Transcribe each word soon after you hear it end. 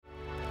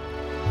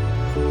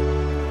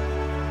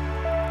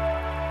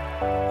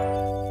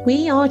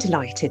We are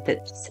delighted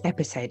that this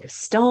episode of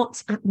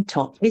Starts at the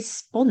Top is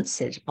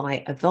sponsored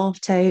by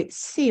Avato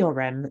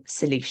CRM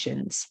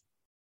Solutions.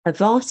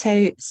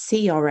 Avato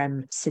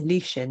CRM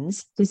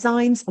Solutions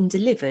designs and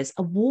delivers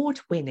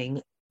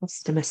award-winning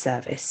customer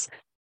service,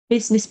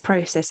 business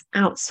process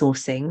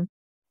outsourcing,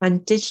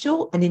 and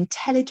digital and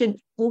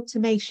intelligent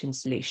automation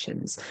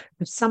solutions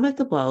for some of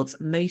the world's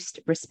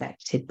most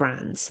respected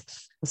brands,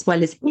 as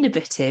well as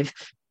innovative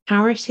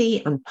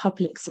charity and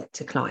public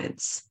sector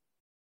clients.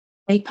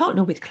 They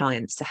partner with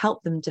clients to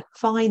help them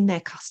define their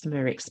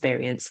customer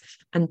experience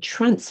and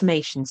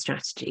transformation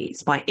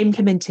strategies by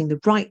implementing the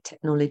right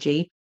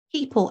technology,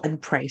 people,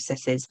 and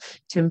processes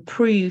to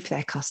improve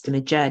their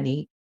customer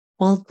journey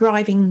while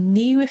driving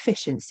new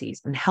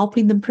efficiencies and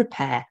helping them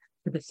prepare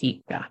for the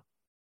future.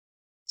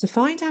 To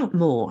find out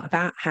more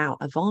about how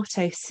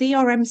Avato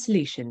CRM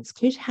Solutions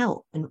could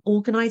help an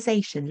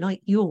organisation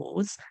like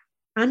yours,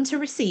 and to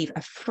receive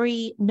a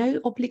free, no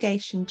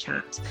obligation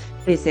chat,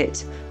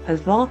 visit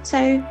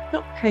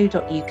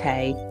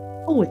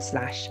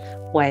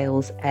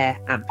avato.co.uk/Wales Air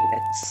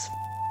Ambulance.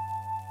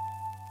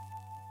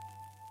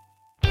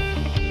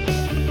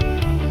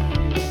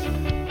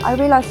 I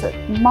realised that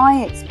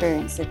my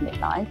experience of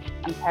midlife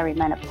and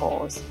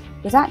perimenopause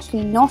was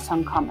actually not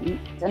uncommon.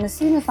 And as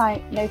soon as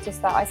I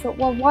noticed that, I thought,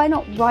 well, why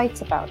not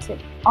write about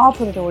it? I'll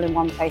put it all in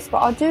one place, but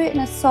I'll do it in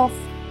a soft,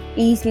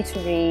 easy to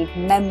read,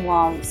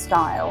 memoir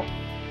style.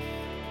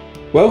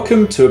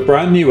 Welcome to a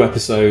brand new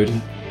episode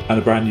and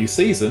a brand new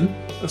season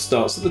of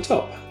Starts at the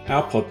Top,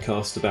 our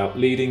podcast about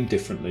leading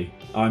differently.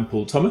 I'm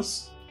Paul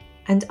Thomas.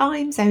 And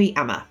I'm Zoe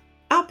Amma.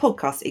 Our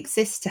podcast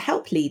exists to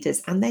help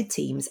leaders and their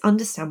teams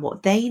understand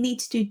what they need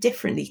to do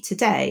differently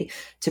today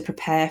to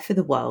prepare for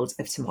the world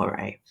of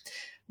tomorrow.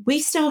 We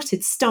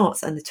started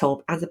Starts at the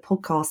Top as a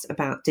podcast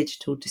about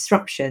digital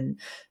disruption,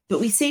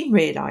 but we soon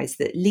realised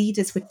that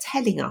leaders were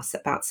telling us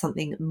about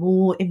something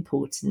more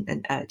important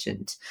and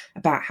urgent,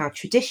 about how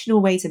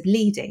traditional ways of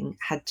leading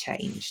had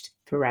changed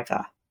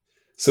forever.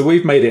 So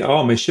we've made it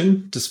our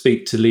mission to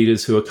speak to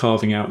leaders who are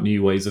carving out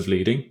new ways of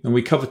leading, and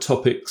we cover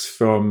topics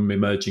from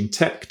emerging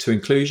tech to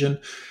inclusion,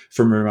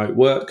 from remote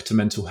work to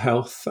mental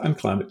health and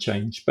climate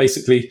change.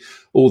 Basically,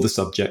 all the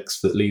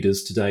subjects that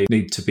leaders today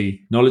need to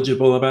be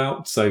knowledgeable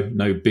about, so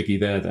no biggie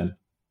there then.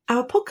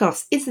 Our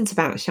podcast isn't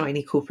about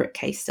shiny corporate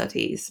case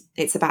studies.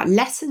 It's about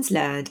lessons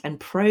learned and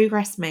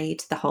progress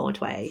made the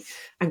hard way,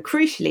 and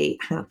crucially,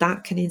 how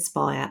that can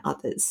inspire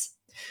others.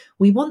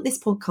 We want this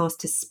podcast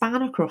to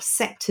span across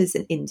sectors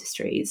and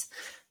industries.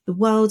 The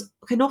world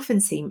can often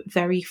seem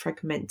very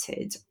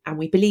fragmented, and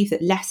we believe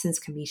that lessons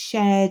can be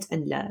shared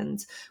and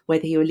learned,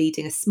 whether you're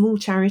leading a small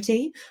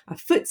charity, a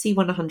FTSE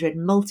 100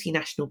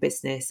 multinational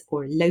business,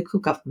 or a local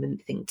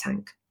government think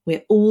tank.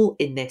 We're all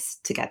in this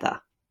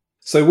together.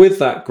 So with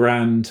that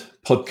grand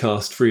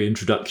podcast-free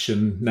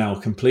introduction now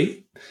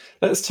complete,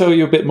 let's tell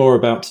you a bit more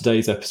about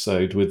today's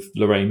episode with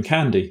Lorraine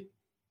Candy.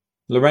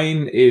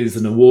 Lorraine is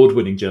an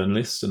award-winning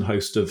journalist and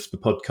host of the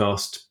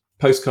podcast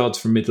Postcards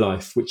from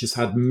Midlife, which has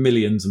had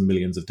millions and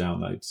millions of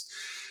downloads.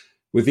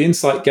 With the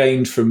insight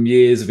gained from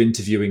years of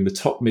interviewing the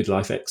top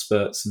midlife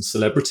experts and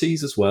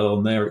celebrities as well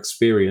on their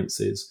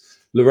experiences,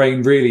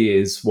 Lorraine really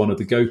is one of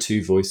the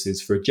go-to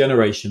voices for a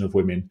generation of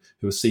women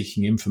who are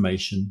seeking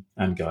information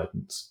and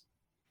guidance.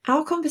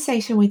 Our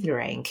conversation with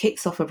Lorraine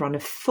kicks off a run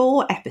of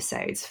 4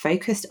 episodes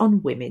focused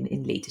on women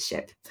in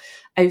leadership.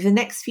 Over the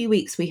next few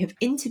weeks, we have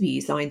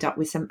interviews lined up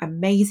with some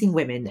amazing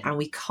women, and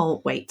we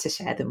can't wait to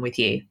share them with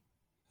you.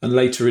 And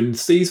later in the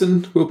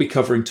season, we'll be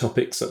covering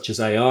topics such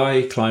as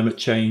AI, climate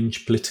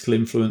change, political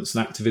influence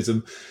and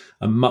activism,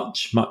 and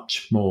much,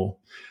 much more.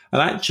 And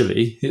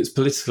actually, it's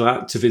political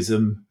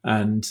activism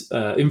and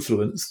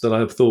influence that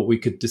I thought we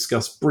could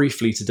discuss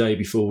briefly today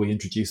before we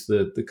introduce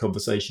the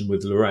conversation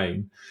with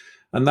Lorraine.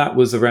 And that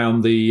was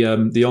around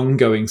the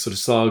ongoing sort of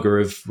saga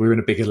of we're in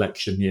a big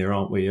election year,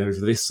 aren't we? Over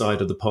this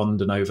side of the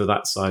pond and over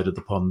that side of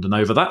the pond and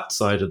over that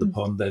side of the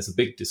pond, there's a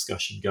big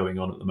discussion going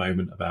on at the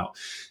moment about,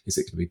 is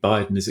it going to be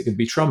Biden? Is it going to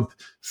be Trump?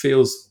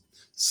 Feels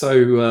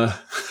so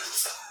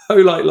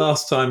like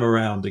last time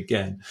around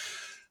again.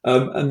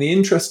 And the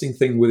interesting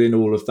thing within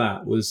all of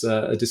that was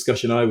a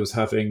discussion I was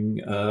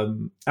having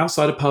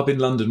outside a pub in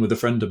London with a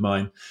friend of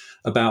mine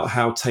about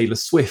how Taylor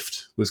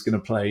Swift was going to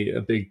play a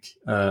big,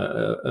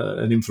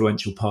 an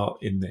influential part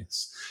in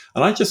this.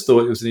 And I just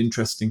thought it was an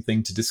interesting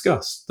thing to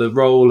discuss, the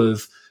role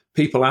of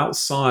people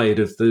outside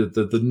of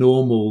the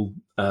normal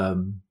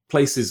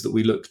places that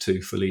we look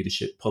to for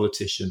leadership,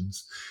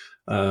 politicians,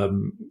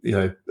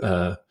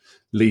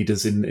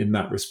 leaders in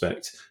that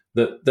respect.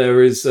 That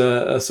there is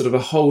a sort of a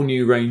whole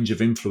new range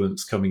of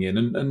influence coming in.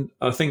 And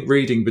I think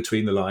reading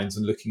between the lines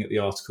and looking at the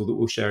article that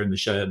we'll share in the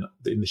show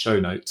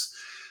notes,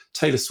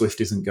 Taylor Swift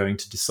isn't going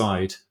to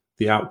decide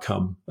the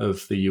outcome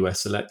of the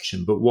US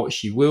election, but what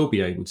she will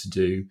be able to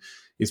do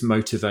is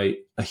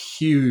motivate a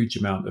huge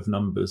amount of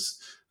numbers,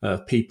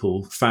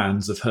 people,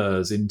 fans of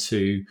hers,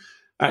 into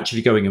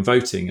actually going and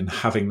voting and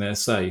having their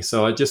say.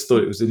 So I just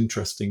thought it was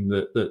interesting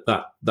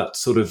that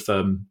sort of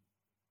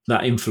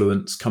that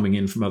influence coming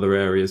in from other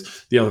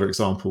areas. The other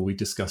example we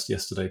discussed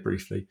yesterday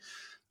briefly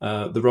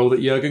the role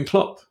that Jurgen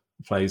Klopp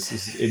plays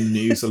is in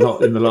news a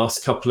lot in the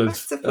last couple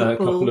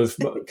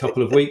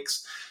of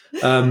weeks.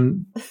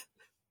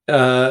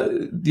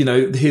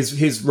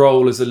 His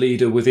role as a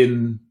leader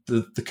within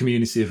the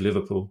community of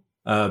Liverpool.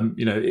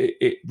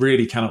 It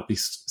really cannot be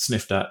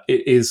sniffed at.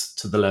 It is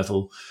to the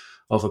level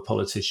of a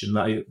politician.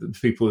 The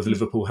people of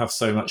Liverpool have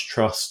so much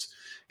trust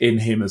in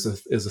him as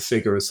a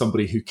figure, as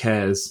somebody who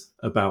cares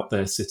about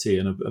their city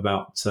and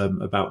about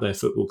their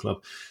football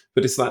club.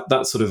 But it's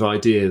that sort of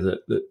idea that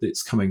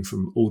it's coming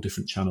from all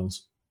different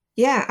channels.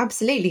 Yeah,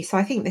 absolutely. So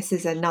I think this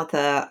is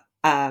another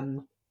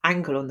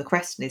angle on the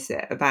question, is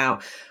it,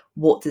 about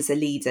what does a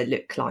leader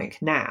look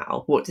like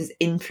now? What does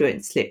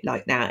influence look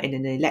like now in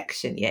an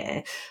election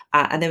year?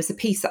 And there was a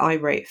piece that I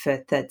wrote for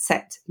Third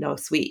Set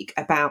last week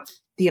about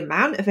the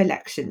amount of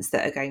elections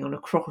that are going on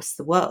across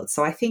the world.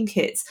 So I think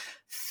it's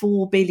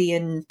 4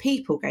 billion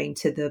people going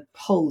to the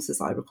polls,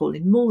 as I recall,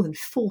 in more than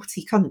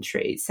 40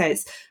 countries. So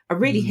it's a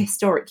really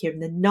historic year in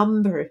the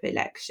number of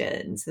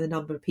elections, the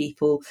number of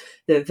people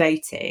that are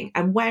voting.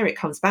 And where it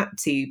comes back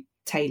to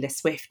Taylor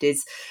Swift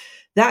is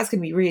that's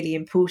going to be really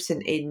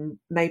important in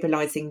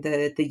mobilising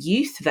the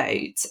youth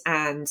vote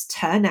and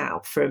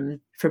turnout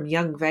from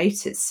young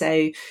voters.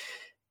 So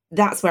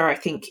that's where I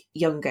think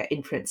younger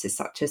influencers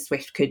such as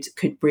Swift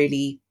could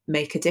really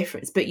make a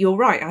difference. But you're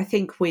right. I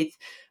think with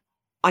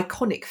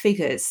iconic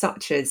figures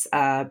such as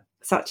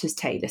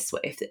Taylor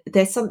Swift,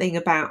 there's something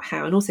about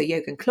how, and also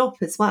Jurgen Klopp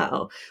as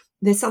well,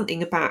 there's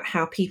something about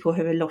how people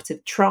have a lot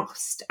of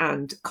trust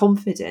and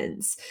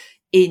confidence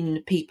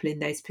in people in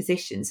those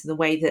positions, and the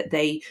way that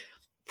they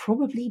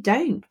probably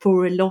don't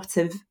for a lot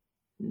of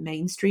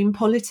mainstream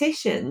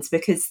politicians,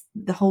 because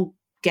the whole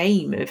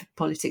game of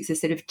politics has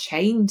sort of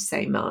changed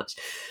so much.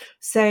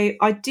 So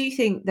I do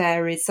think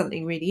there is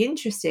something really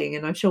interesting,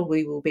 and I'm sure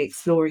we will be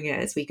exploring it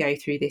as we go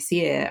through this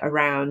year,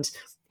 around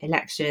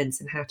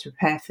elections and how to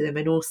prepare for them,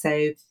 and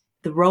also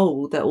the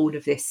role that all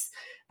of this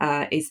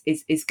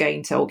is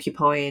going to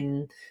occupy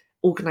in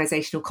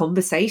organisational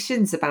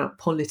conversations about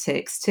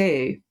politics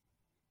too.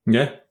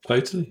 Yeah,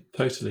 totally.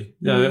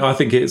 Yeah, I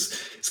think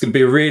it's going to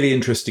be a really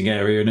interesting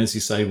area, and as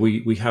you say,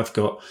 we have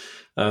got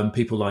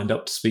people lined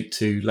up to speak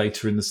to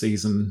later in the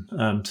season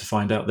to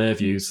find out their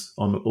views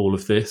on all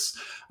of this,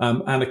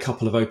 and a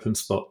couple of open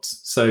spots.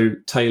 So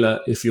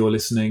Taylor, if you're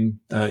listening,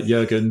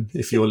 Jurgen,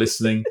 if you're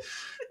listening,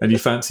 and you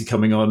fancy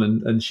coming on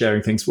and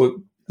sharing things, well,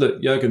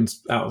 look,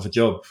 Jurgen's out of a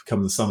job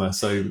come the summer,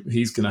 so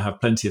he's going to have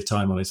plenty of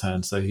time on his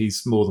hands. So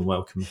he's more than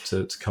welcome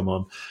to come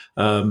on.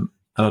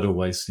 And I'd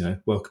always,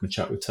 welcome a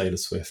chat with Taylor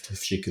Swift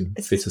if she can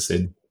fit us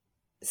in.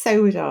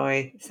 So would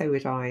I.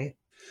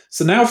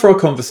 So now for our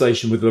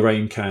conversation with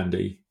Lorraine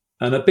Candy.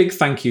 And a big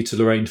thank you to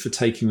Lorraine for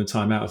taking the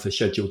time out of her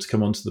schedule to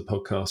come onto the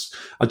podcast.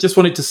 I just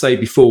wanted to say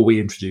before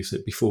we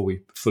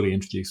fully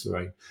introduce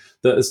Lorraine,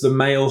 that as the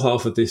male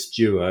half of this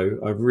duo,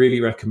 I really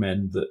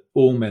recommend that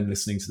all men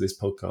listening to this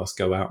podcast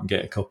go out and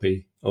get a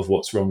copy of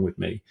What's Wrong With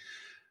Me.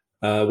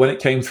 When it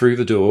came through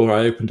the door,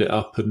 I opened it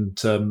up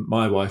and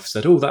my wife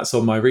said, "Oh, that's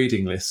on my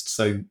reading list."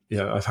 So,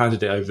 I've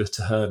handed it over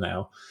to her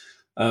now.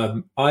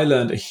 I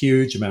learned a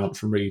huge amount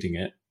from reading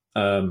it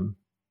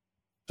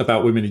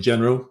about women in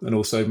general, and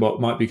also what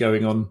might be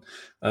going on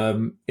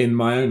in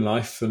my own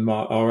life and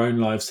our own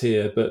lives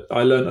here. But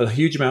I learned a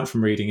huge amount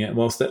from reading it. And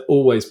whilst there'll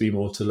always be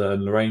more to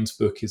learn, Lorraine's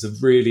book is a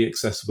really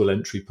accessible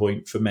entry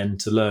point for men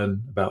to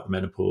learn about the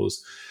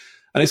menopause.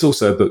 And it's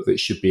also a book that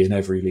should be in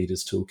every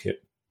leader's toolkit.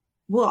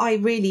 Well, I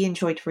really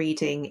enjoyed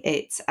reading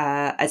it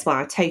as well.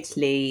 I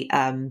totally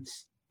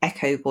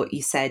echo what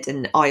you said.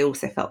 And I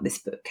also felt this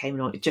book came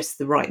along at just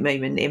the right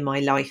moment in my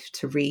life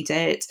to read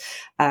it.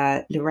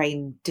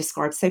 Lorraine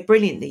described so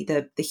brilliantly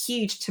the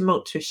huge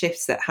tumultuous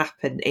shifts that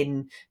happen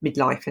in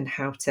midlife and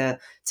how to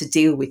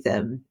deal with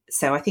them.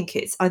 So I think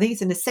it's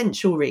an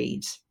essential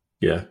read.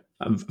 Yeah,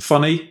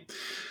 funny,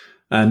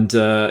 and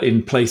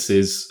in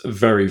places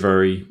very,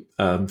 very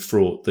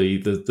fraught.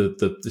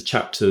 The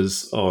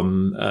chapters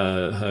on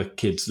her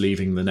kids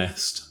leaving the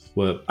nest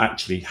were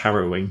actually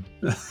harrowing.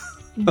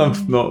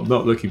 I'm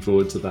not looking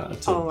forward to that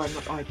at all.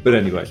 But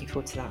anyway, looking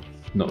forward to that.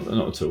 Not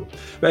at all.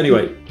 But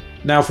anyway,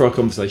 now for our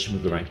conversation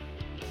with Lorraine.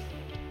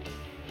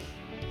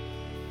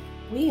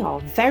 We are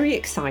very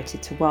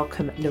excited to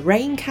welcome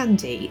Lorraine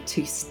Candy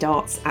to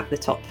Starts at the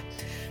Top.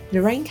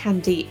 Lorraine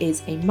Candy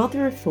is a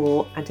mother of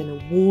 4 and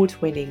an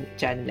award-winning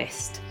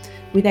journalist.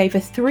 With over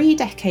 3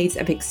 decades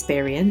of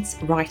experience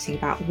writing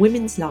about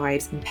women's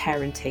lives and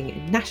parenting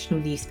in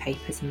national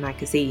newspapers and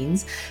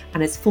magazines,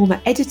 and as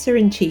former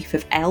editor-in-chief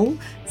of Elle,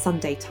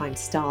 Sunday Times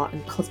Star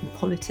and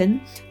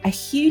Cosmopolitan, a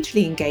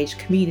hugely engaged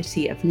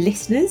community of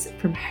listeners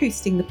from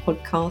hosting the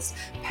podcast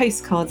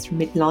Postcards from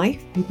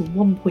Midlife, with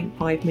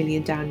 1.5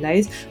 million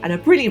downloads, and a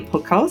brilliant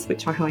podcast,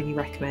 which I highly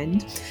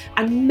recommend,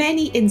 and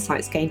many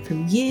insights gained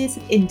from years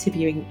of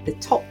interviewing the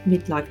top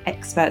midlife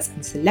experts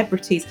and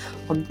celebrities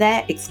on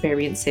their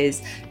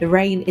experiences.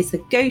 Lorraine is the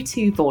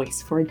go-to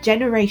voice for a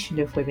generation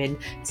of women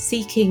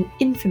seeking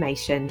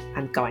information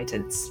and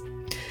guidance.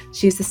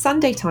 She is the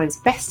Sunday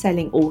Times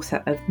best-selling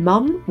author of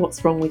Mum,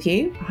 What's Wrong With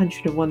You?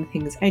 101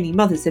 Things Only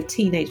Mothers of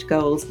Teenage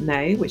Girls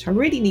Know, which I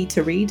really need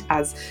to read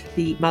as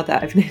the mother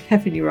of an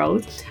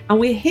 11-year-old. And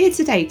we're here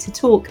today to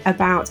talk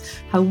about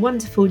her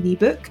wonderful new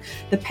book,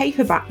 the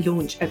paperback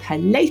launch of her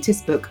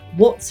latest book,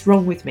 What's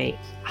Wrong With Me?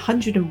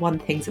 101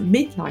 Things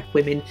Midlife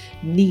Women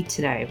Need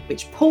to Know,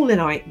 which Paul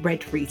and I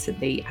read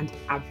recently and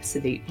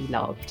absolutely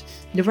loved.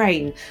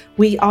 Lorraine,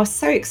 we are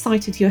so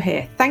excited you're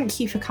here. Thank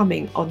you for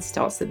coming on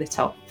Starts at the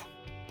Top.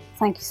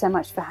 Thank you so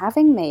much for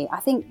having me.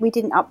 I think we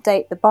didn't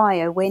update the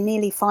bio. We're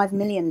nearly 5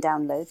 million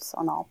downloads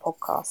on our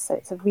podcast, so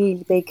it's a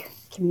really big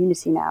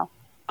community now.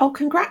 Oh,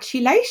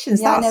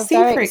 congratulations. Yeah, That's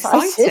very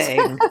super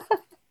exciting.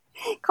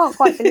 Can't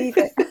quite believe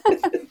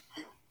it.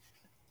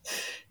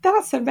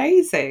 That's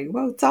amazing.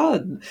 Well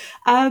done.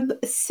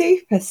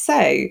 Super.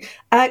 So,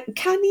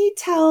 can you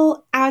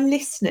tell our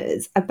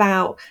listeners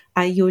about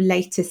your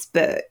latest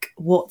book,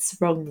 What's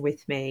Wrong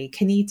With Me?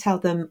 Can you tell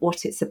them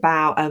what it's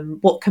about and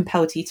what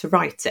compelled you to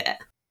write it?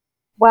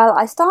 Well,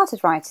 I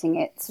started writing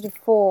it sort of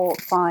 4 or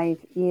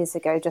 5 years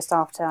ago, just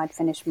after I'd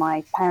finished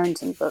my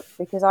parenting book,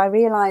 because I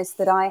realised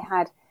that I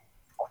had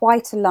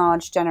quite a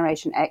large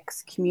Generation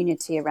X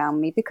community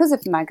around me because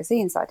of the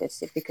magazines I'd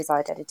edited, because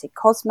I'd edited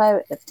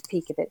Cosmo at the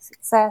peak of its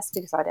success,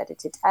 because I'd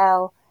edited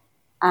Elle,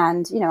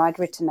 and, you know, I'd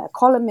written a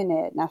column in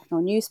a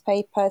national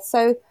newspaper.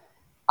 So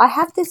I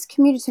had this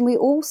community and we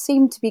all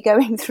seemed to be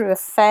going through a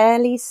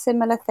fairly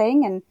similar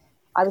thing. And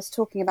I was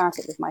talking about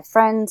it with my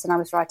friends, and I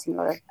was writing a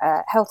lot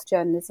of health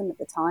journalism at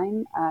the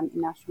time in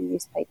national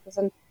newspapers.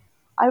 And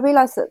I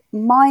realised that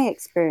my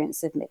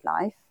experience of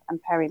midlife and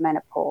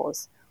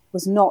perimenopause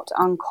was not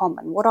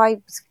uncommon. What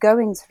I was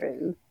going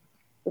through,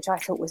 which I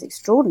thought was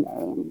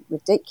extraordinary and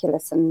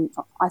ridiculous, and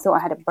I thought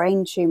I had a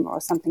brain tumour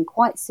or something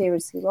quite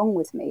seriously wrong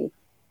with me,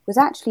 was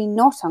actually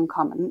not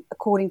uncommon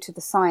according to the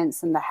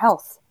science and the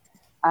health,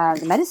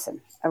 the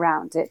medicine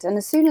around it. And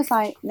as soon as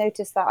I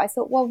noticed that, I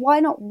thought, well, why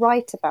not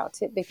write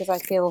about it? Because I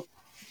feel,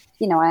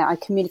 you know, I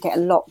communicate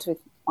a lot with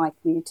my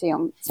community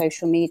on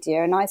social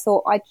media, and I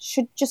thought I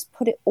should just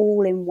put it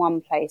all in one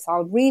place.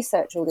 I'll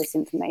research all this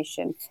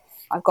information.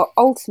 I've got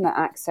ultimate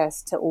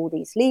access to all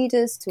these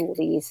leaders, to all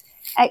these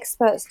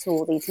experts, to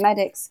all these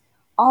medics.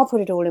 I'll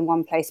put it all in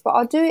one place, but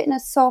I'll do it in a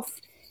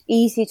soft,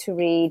 easy to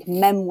read,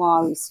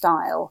 memoir-y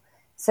style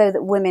so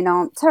that women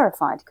aren't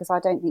terrified, because I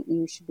don't think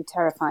you should be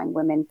terrifying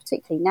women,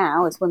 particularly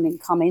now as women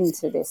come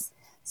into this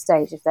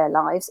stage of their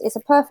lives. It's a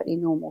perfectly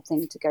normal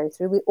thing to go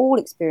through. We all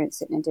experience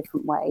it in a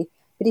different way.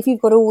 But if you've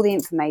got all the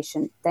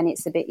information, then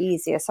it's a bit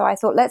easier. So I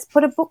thought, let's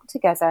put a book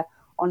together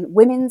on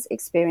women's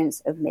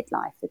experience of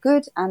midlife, the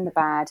good and the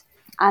bad,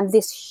 and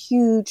this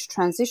huge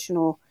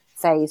transitional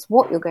phase,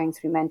 what you're going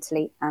through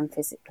mentally and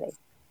physically.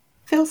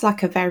 Feels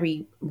like a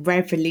very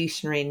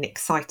revolutionary and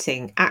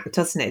exciting act,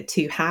 doesn't it,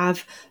 to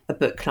have a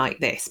book like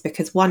this?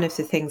 Because one of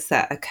the things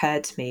that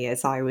occurred to me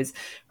as I was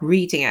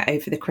reading it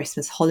over the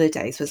Christmas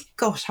holidays was,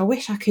 gosh, I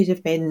wish I could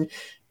have been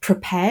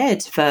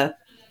prepared for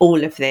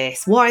all of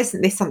this. Why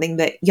isn't this something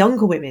that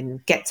younger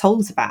women get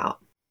told about?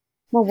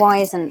 Well, why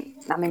isn't,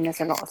 I mean,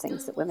 there's a lot of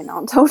things that women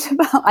aren't told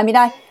about. I mean,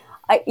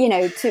 you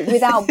know,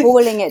 without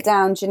boiling it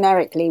down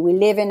generically, we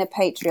live in a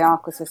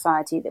patriarchal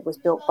society that was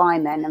built by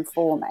men and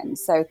for men.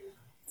 So,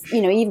 you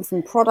know, even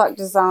from product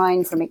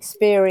design, from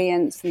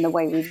experience, from the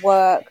way we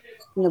work,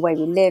 from the way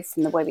we live,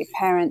 from the way we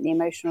parent, the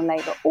emotional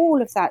labour,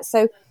 all of that.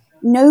 So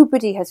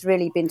nobody has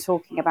really been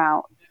talking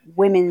about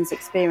women's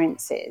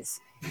experiences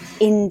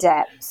in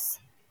depth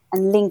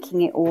and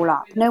linking it all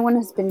up. No one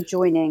has been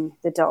joining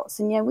the dots.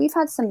 And, you know, we've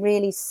had some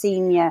really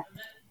senior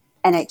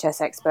NHS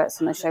experts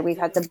on the show. We've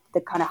had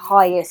the kind of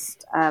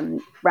highest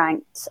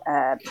ranked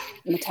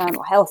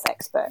maternal health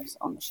expert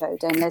on the show,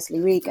 Dame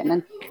Leslie Regan,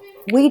 and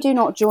we do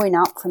not join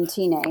up from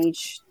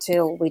teenage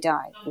till we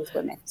die with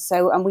women.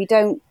 So, and we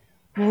don't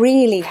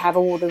really have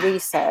all the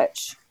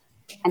research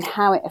and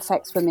how it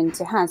affects women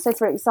to hand. So,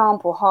 for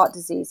example, heart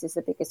disease is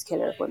the biggest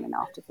killer of women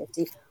after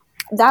 50.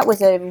 That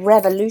was a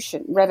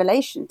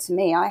revelation to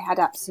me. I had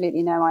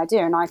absolutely no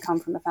idea, and I come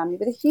from a family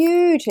with a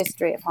huge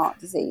history of heart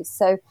disease.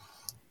 So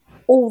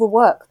all the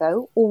work,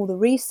 though, all the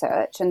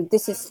research, and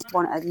this is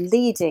one a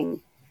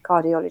leading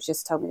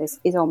cardiologist told me this,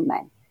 is on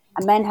men.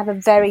 And men have a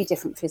very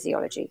different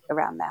physiology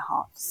around their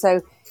heart.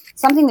 So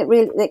something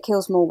that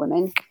kills more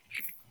women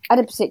at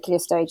a particular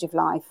stage of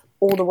life,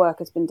 all the work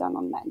has been done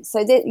on men.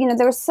 So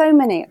there are so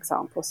many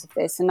examples of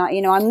this. And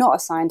I'm not a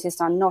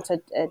scientist. I'm not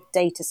a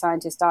data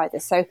scientist either.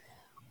 So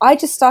I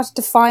just started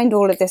to find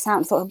all of this out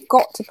and thought I've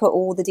got to put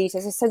all the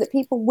details so that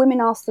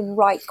women ask the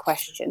right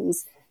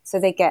questions so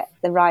they get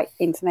the right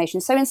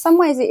information. So in some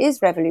ways it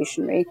is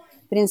revolutionary,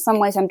 but in some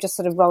ways I'm just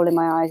sort of rolling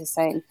my eyes and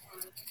saying,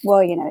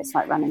 well, you know, it's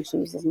like running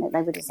shoes, isn't it?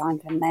 They were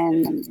designed for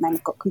men, and men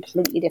have got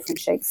completely different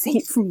shaped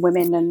feet from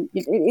women. And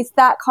it's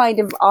that kind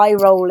of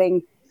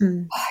eye-rolling,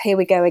 here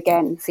we go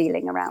again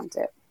feeling around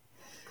it.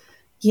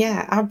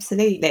 Yeah,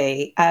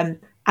 absolutely. And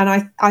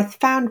I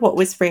found what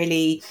was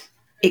really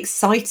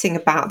exciting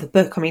about the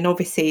book. I mean,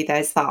 obviously,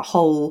 there's that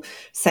whole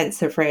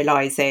sense of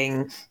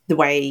realizing the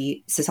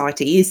way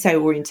society is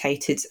so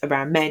orientated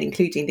around men,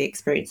 including the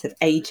experience of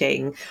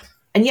aging.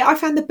 And yet I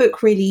found the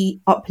book really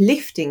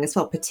uplifting as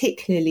well,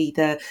 particularly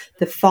the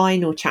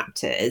final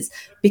chapters,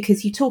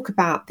 because you talk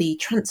about the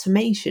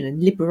transformation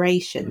and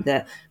liberation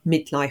that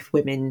midlife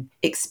women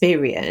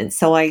experience.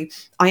 So I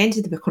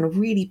ended the book on a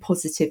really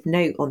positive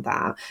note on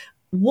that.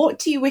 What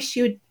do you wish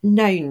you'd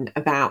known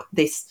about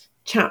this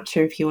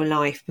chapter of your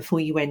life before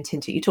you went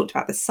into it? You talked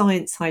about the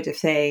science side of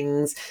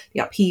things, the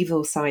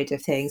upheaval side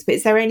of things, but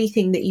is there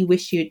anything that you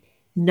wish you'd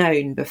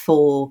known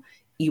before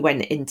you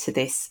went into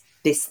this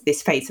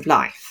phase of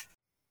life?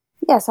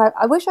 Yes,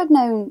 I wish I'd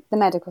known the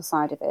medical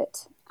side of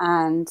it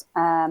and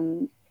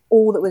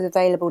all that was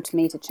available to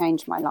me to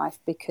change my life,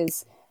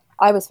 because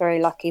I was very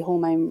lucky.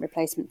 Hormone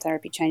replacement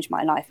therapy changed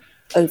my life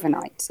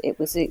overnight. It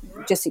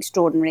just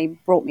extraordinary,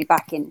 brought me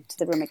back into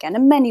the room again.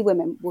 And many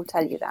women will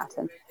tell you that.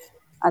 And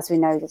as we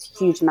know, there's a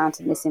huge amount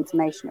of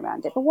misinformation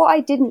around it. But what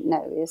I didn't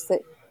know is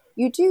that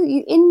you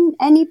in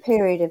any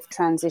period of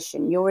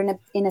transition, you're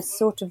in a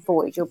sort of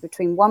void. You're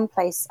between one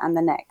place and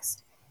the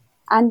next.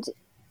 And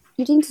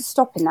you need to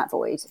stop in that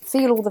void,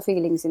 feel all the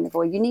feelings in the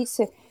void. You need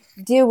to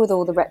deal with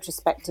all the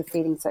retrospective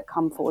feelings that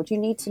come forward. You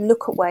need to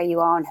look at where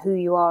you are and who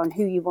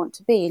you want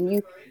to be. And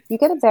you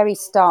get a very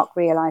stark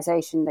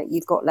realization that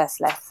you've got less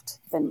left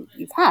than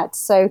you've had.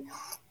 So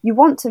you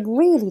want to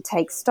really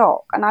take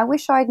stock. And I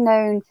wish I'd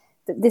known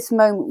that this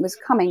moment was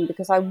coming,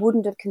 because I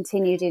wouldn't have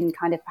continued in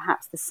kind of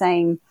perhaps the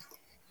same,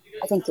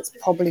 I think it's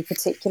probably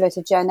particular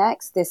to Gen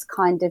X, this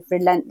kind of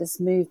relentless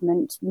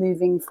movement,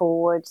 moving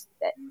forward,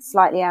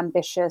 slightly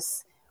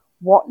ambitious,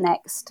 what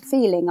next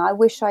feeling. I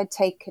wish I'd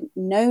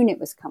known it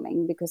was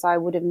coming, because I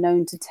would have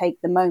known to take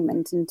the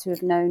moment and to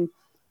have known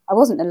I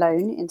wasn't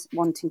alone in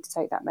wanting to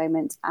take that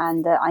moment,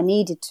 and that I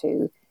needed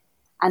to,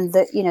 and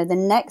that, the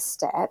next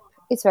step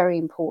is very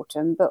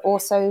important, but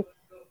also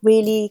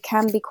really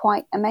can be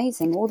quite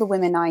amazing. All the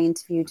women I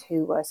interviewed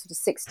who were sort of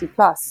 60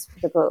 plus for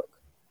the book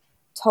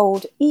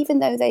told, even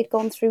though they'd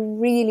gone through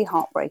really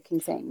heartbreaking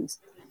things,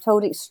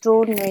 told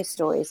extraordinary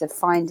stories of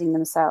finding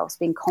themselves,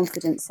 being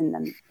confident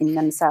in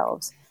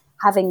themselves,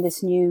 having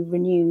this new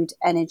renewed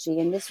energy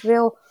and this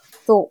real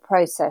thought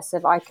process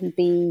of I can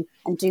be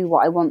and do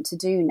what I want to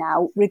do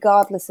now,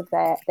 regardless of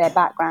their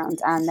background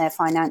and their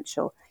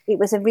financial. It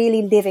was a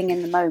really living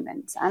in the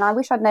moment. And I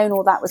wish I'd known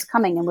all that was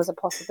coming and was a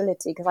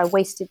possibility, because I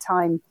wasted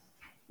time,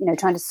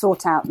 trying to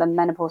sort out the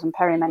menopause and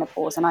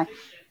perimenopause. And I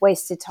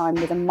wasted time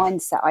with a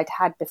mindset I'd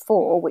had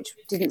before, which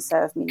didn't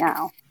serve me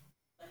now.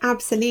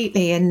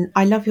 Absolutely. And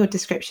I love your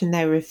description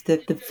there of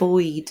the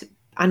void,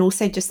 and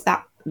also just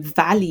that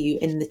value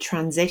in the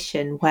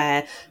transition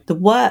where the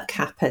work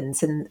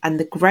happens and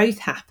the growth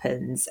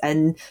happens.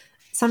 And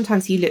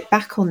sometimes you look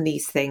back on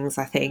these things,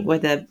 I think,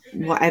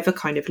 whatever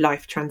kind of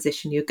life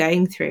transition you're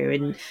going through,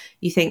 and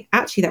you think,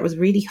 actually, that was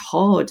really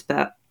hard,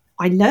 but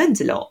I learned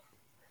a lot.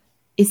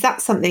 Is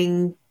that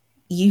something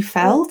you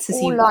felt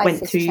as you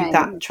went through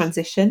that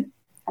transition?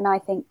 And I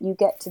think you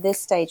get to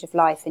this stage of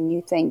life and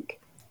you think,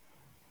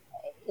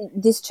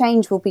 this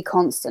change will be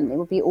constant. It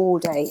will be all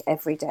day,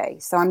 every day.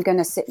 So I'm going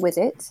to sit with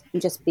it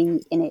and just be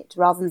in it,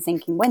 rather than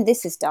thinking, when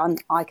this is done,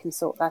 I can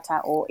sort that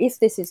out. Or if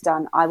this is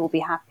done, I will be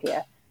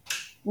happier.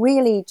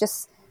 Really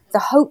just the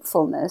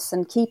hopefulness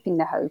and keeping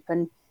the hope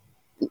and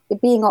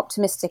being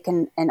optimistic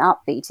and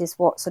upbeat is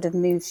what sort of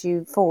moves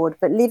you forward.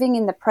 But living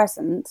in the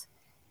present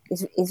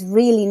is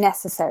really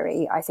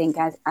necessary, I think,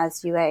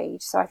 as you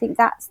age. So I think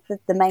that's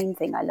the main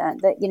thing I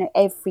learned, that,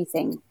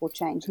 everything will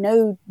change.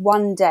 No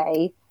one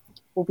day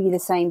will be the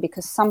same,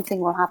 because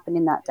something will happen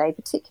in that day,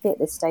 particularly at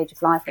this stage of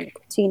life when you've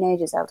got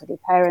teenagers, elderly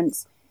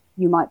parents.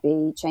 You might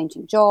be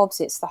changing jobs.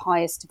 It's the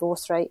highest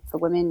divorce rate for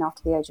women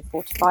after the age of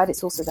 45.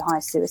 It's also the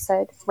highest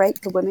suicide rate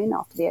for women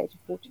after the age of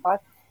 45.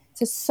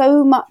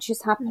 So much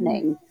is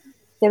happening.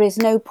 There is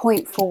no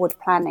point forward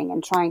planning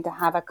and trying to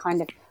have a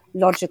kind of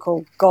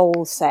logical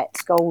goal set,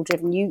 goal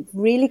driven. You've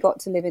really got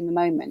to live in the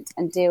moment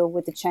and deal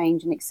with the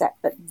change and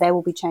accept that there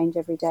will be change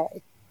every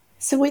day.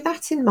 So with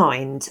that in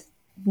mind,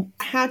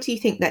 how do you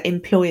think that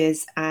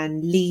employers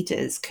and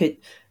leaders could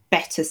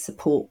better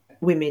support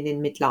women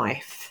in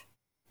midlife?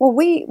 Well,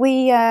 we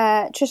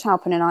Trish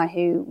Halpin and I,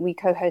 we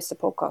co-host a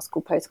podcast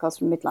called Postcards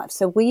from Midlife.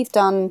 So we've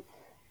done,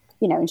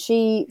 and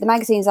the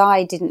magazines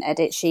I didn't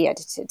edit, she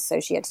edited. So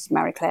she edited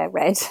Marie Claire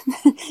Red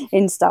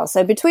in style.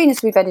 So between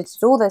us, we've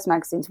edited all those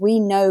magazines. We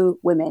know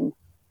women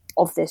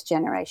of this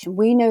generation.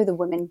 We know the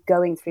women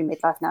going through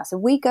midlife now. So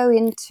we go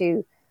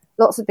into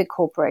lots of big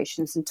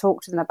corporations and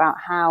talk to them about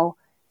how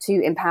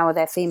to empower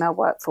their female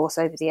workforce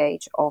over the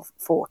age of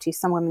 40.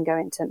 Some women go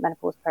into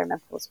menopause,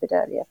 perimenopause a bit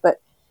earlier. But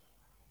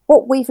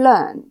what we've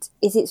learned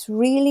is it's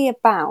really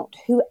about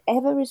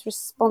whoever is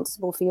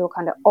responsible for your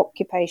kind of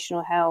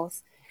occupational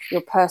health,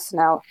 your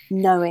personnel,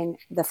 knowing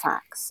the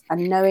facts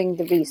and knowing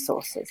the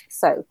resources.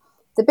 So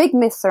the big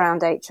myths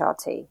around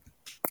HRT,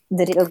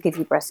 that it'll give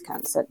you breast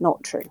cancer,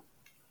 not true.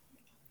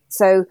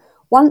 So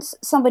once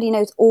somebody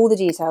knows all the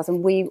details,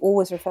 and we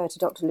always refer to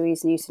Dr.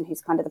 Louise Newson,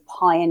 who's kind of the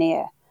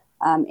pioneer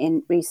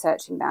in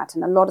researching that.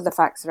 And a lot of the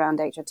facts around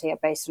HRT are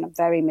based on a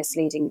very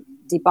misleading,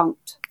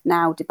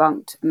 now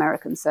debunked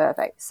American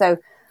survey. So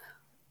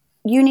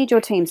you need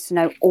your teams to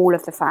know all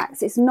of the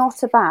facts. It's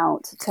not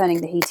about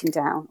turning the heating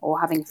down or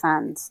having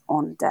fans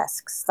on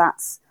desks.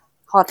 That's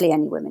hardly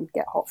any women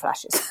get hot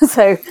flashes.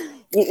 So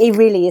it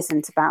really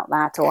isn't about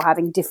that, or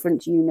having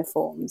different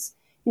uniforms.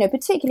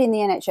 Particularly in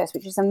the NHS,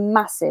 which is a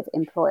massive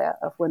employer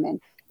of women.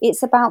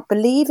 It's about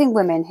believing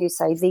women who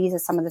say, these are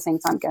some of the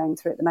things I'm going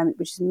through at the moment,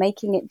 which is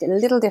making it a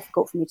little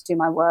difficult for me to do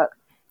my work.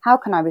 How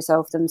can I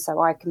resolve them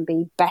so I can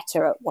be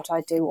better at what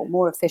I do, or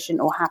more efficient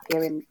or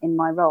happier in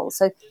my role?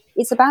 So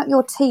it's about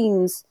your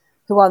teams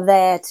who are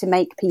there to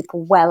make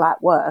people well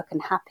at work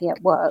and happy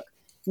at work,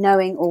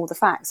 knowing all the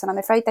facts. And I'm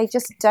afraid they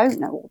just don't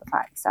know all the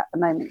facts at the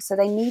moment. So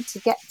they need to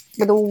get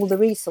with all the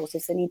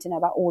resources. They need to know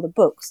about all the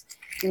books.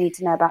 They need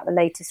to know about the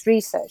latest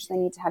research. They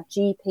need to have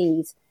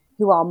GPs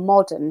who are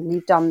modern,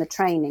 who've done the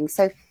training.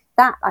 So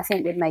that, I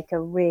think, would make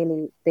a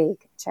really big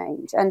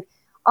change. And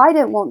I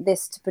don't want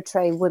this to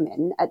portray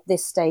women at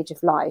this stage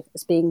of life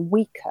as being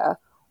weaker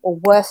or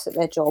worse at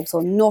their jobs,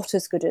 or not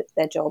as good at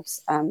their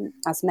jobs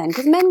as men.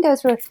 Because men go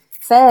through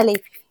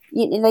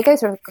they go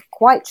through a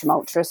quite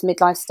tumultuous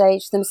midlife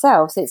stage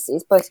themselves. It's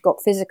both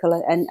got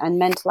physical and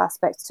mental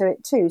aspects to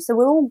it too. So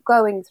we're all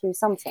going through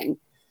something,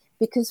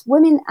 because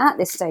women at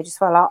this stage as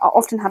well are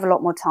often have a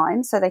lot more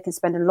time, so they can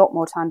spend a lot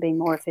more time being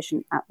more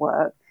efficient at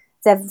work.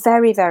 They're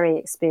very, very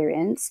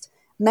experienced.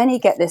 Many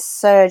get this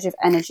surge of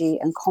energy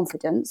and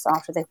confidence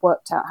after they've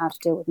worked out how to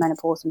deal with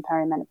menopause and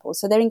perimenopause.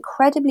 So they're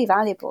incredibly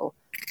valuable,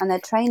 and their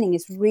training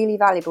is really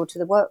valuable to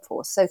the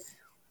workforce. So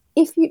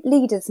if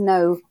leaders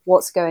know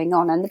what's going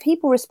on, and the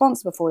people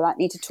responsible for that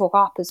need to talk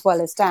up as well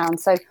as down.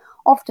 So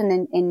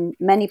often in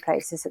many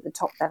places at the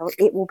top level,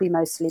 it will be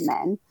mostly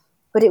men,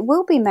 but it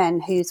will be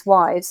men whose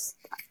wives,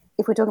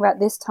 if we're talking about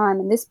this time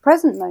and this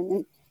present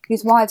moment,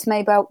 whose wives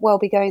may well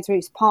be going through,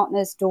 whose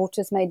partners,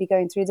 daughters may be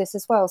going through this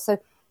as well. So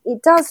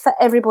it does for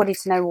everybody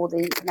to know all the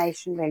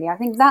information, really. I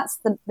think that's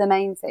the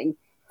main thing,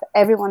 for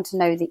everyone to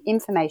know the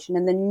information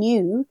and the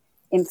new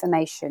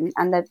information,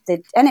 and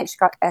the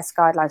NHS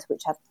guidelines,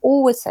 which have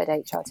always said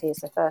HRT is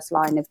the first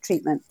line of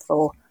treatment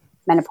for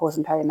menopause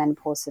and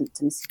perimenopause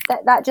symptoms.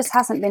 That just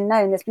hasn't been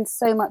known. There's been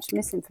so much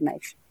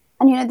misinformation.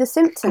 And, the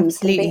symptoms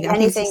Absolutely. can be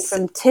anything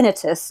from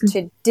tinnitus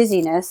to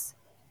dizziness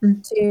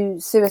to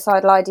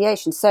suicidal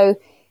ideation. So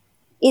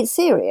it's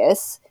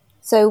serious.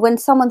 So when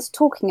someone's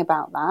talking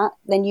about that,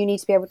 then you need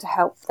to be able to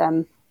help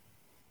them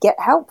get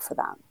help for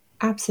that.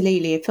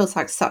 Absolutely. It feels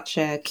like such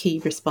a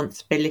key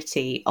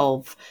responsibility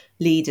of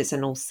leaders,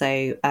 and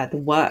also the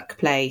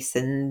workplace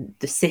and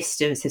the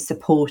systems of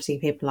supporting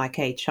people like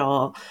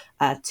HR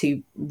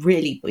to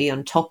really be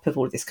on top of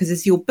all of this. Because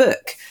as your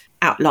book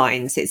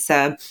outlines, it's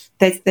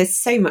there's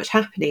so much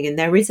happening, and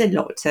there is a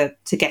lot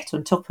to get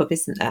on top of,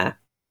 isn't there?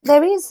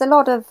 There is a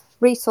lot of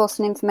resource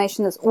and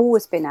information that's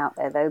always been out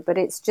there, though, but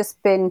it's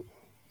just been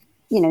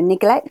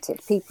neglected.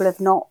 People have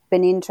not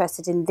been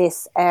interested in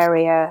this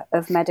area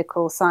of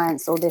medical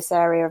science or this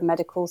area of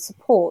medical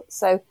support.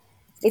 So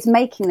it's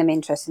making them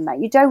interested in that.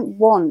 You don't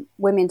want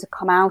women to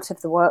come out of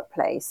the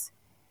workplace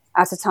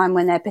at a time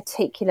when they're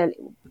particularly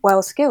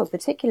well skilled,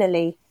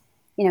 particularly,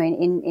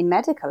 in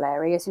medical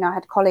areas. I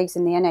had colleagues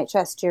in the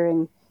NHS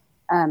during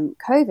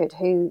COVID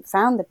who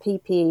found the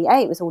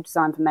PPE, it was all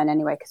designed for men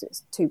anyway, because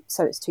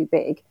it's too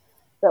big,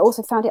 but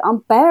also found it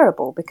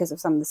unbearable because of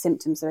some of the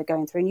symptoms they were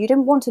going through. And you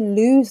don't want to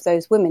lose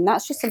those women.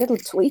 That's just a little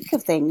tweak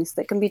of things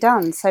that can be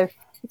done. So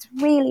it's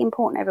really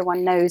important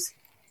everyone knows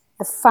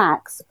the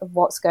facts of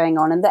what's going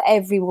on, and that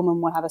every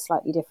woman will have a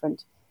slightly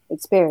different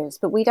experience.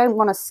 But we don't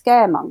want to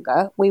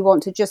scaremonger. We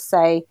want to just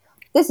say,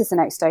 this is the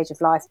next stage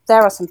of life.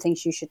 There are some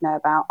things you should know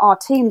about. Our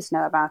teams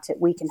know about it.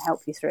 We can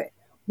help you through it.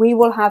 We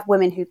will have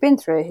women who've been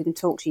through it who can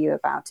talk to you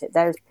about it.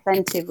 There's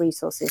plenty of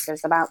resources.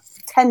 There's about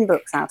 10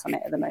 books out on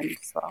it at the moment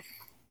as well.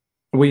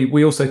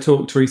 We also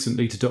talked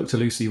recently to Dr.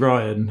 Lucy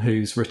Ryan,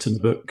 who's written a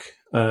book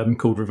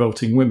called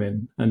Revolting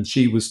Women, and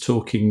she was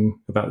talking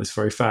about this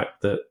very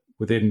fact that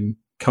within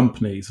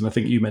companies, and I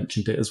think you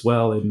mentioned it as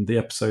well in the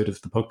episode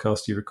of the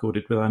podcast you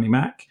recorded with Annie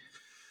Mack.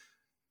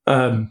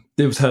 It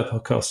was her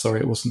podcast, sorry,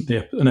 it wasn't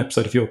an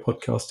episode of your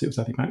podcast, it was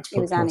Annie Mack's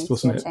podcast,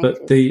 wasn't it?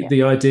 But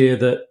the idea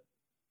that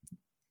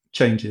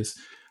changes,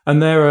 and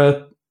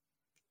the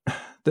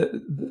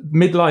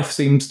midlife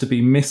seems to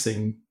be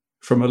missing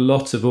from a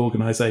lot of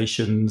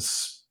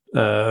organisations'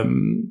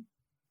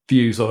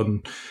 views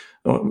on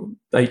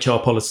HR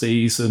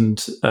policies and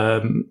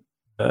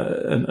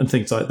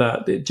things like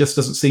that. It just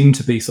doesn't seem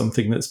to be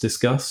something that's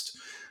discussed.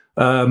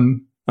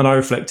 And I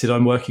reflected,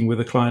 I'm working with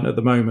a client at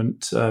the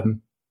moment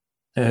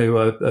who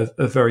are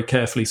very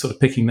carefully sort of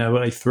picking their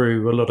way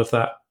through a lot of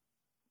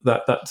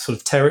that sort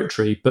of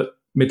territory, but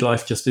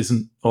midlife just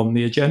isn't on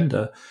the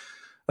agenda.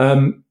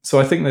 So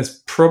I think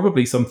there's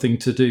probably something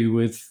to do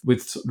with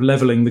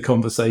leveling the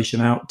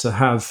conversation out to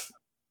have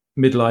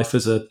midlife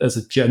as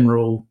a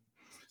general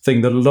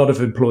thing that a lot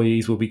of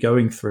employees will be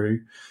going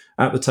through,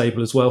 at the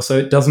table as well. So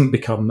it doesn't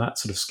become that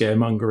sort of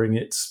scaremongering.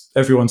 It's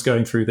everyone's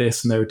going through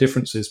this, and there are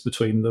differences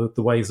between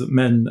the ways that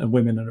men and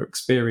women are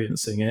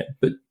experiencing it.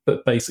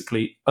 But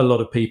basically, a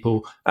lot of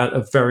people at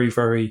a very,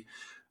 very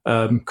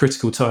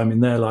critical time in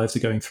their lives are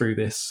going through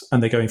this,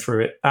 and they're going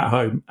through it at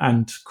home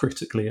and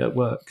critically at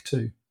work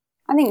too.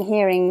 I think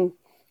hearing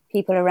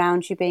people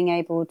around you being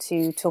able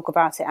to talk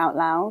about it out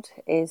loud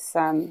is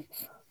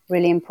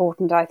really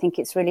important. I think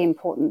it's really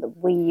important that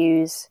we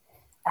use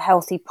a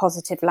healthy,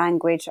 positive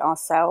language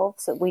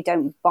ourselves, that we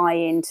don't buy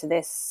into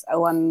this,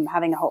 oh, I'm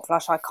having a hot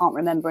flush, I can't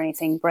remember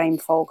anything, brain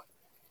fog,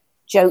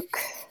 joke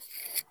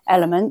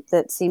element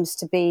that seems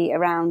to be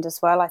around as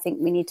well. I think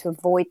we need to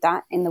avoid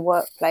that in the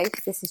workplace.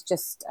 This is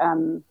just,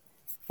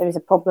 there is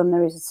a problem,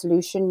 there is a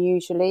solution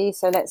usually.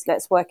 So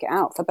let's work it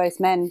out for both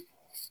men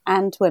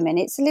and women.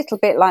 It's a little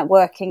bit like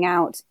working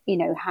out,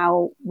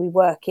 how we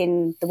work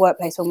in the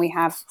workplace when we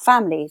have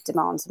family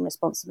demands and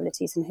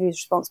responsibilities and who's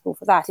responsible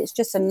for that. It's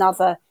just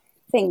another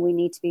thing we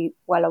need to be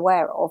well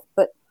aware of,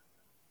 but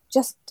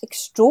just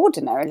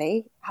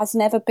extraordinarily has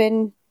never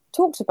been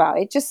talked about.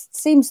 It just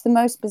seems the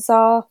most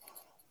bizarre.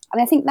 I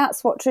mean, I think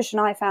that's what Trish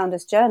and I found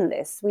as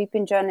journalists. We've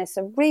been journalists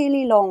a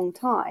really long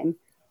time,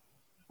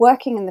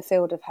 working in the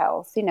field of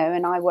health,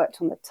 and I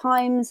worked on the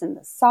Times and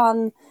the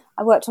Sun.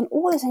 I worked on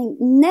all this, and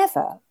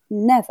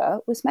never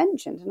was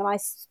mentioned. And I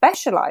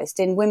specialised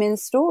in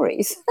women's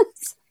stories.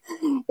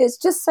 It's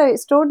just so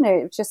extraordinary.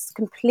 It was just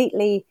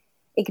completely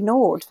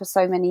ignored for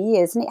so many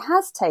years. And it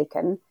has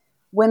taken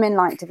women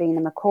like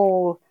Davina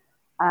McCall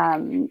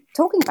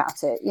talking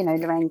about it,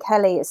 Lorraine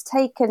Kelly. It's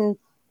taken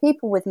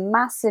people with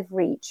massive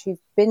reach who've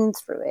been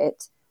through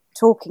it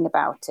talking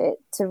about it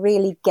to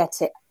really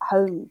get it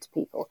home to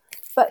people.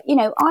 But,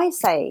 I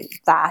say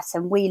that,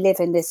 and we live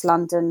in this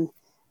London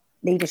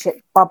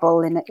leadership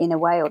bubble in a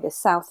way, or this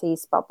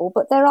southeast bubble,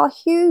 but there are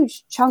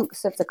huge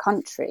chunks of the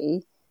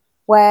country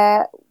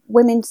where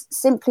women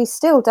simply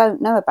still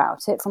don't know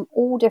about it from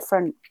all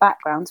different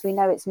backgrounds. We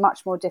know it's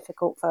much more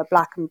difficult for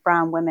Black and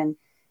brown women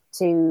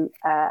to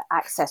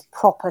access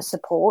proper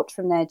support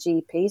from their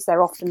GPs.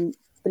 They're often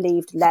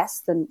believed less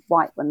than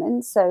white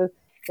women. So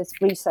there's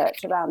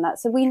research around that.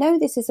 So we know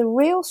this is a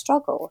real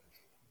struggle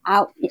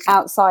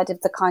outside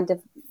of the kind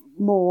of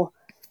more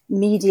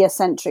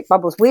media-centric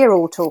bubbles. We're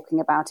all talking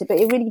about it, but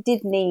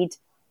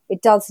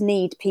it does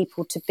need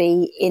people to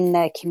be in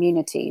their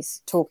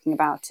communities talking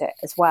about it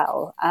as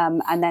well,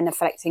 and then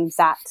affecting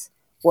that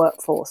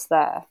workforce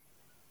there.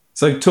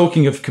 So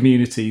talking of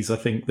communities, I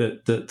think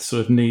that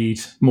sort of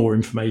need more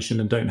information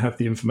and don't have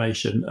the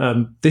information.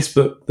 This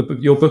book,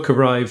 your book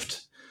arrived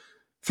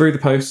through the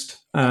post,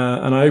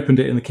 and I opened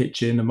it in the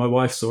kitchen, and my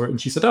wife saw it and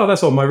she said, "Oh,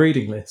 that's on my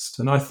reading list."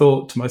 And I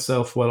thought to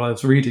myself while I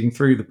was reading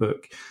through the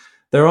book,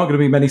 there aren't going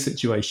to be many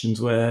situations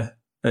where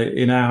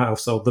in our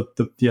household,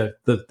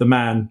 the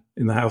man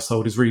in the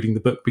household is reading the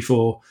book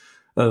before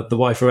the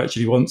wife who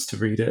actually wants to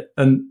read it.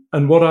 And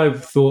what I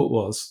thought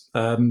was,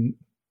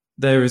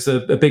 there is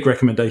a big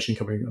recommendation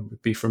coming,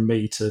 would be from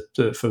me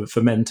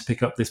for men to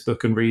pick up this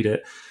book and read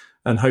it,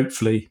 and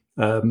hopefully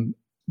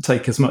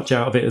take as much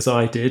out of it as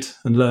I did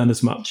and learn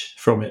as much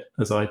from it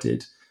as I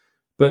did.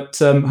 But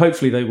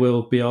hopefully they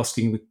will be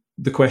asking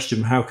the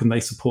question, how can they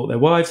support their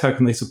wives? How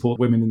can they support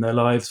women in their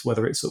lives,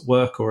 whether it's at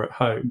work or at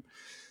home?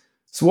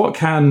 So what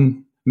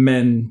can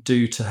men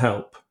do to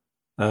help,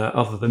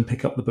 other than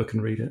pick up the book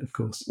and read it, of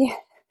course? Yeah,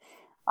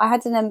 I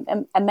had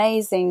an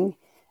amazing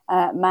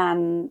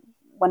man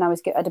when I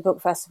was at a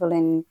book festival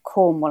in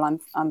Cornwall.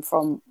 I'm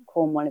from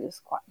Cornwall. It was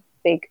quite a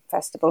big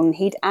festival, and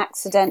he'd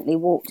accidentally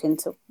walked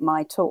into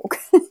my talk.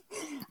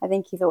 I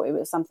think he thought it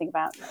was something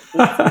about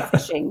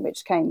fishing,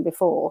 which came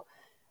before.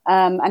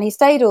 And he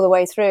stayed all the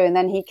way through, and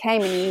then he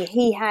came and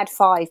he had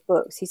 5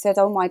 books. He said,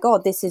 "Oh my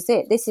God, this is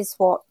it. This is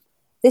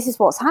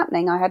what's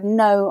happening. I had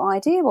no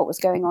idea what was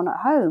going on at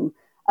home."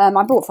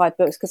 I bought 5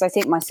 books because I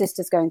think my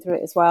sister's going through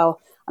it as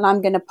well, and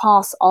I'm going to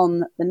pass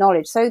on the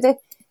knowledge. So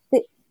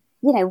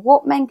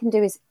what men can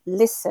do is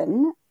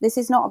listen. This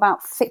is not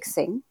about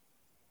fixing.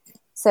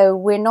 So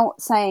we're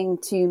not saying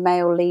to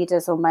male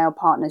leaders or male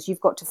partners, "You've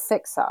got to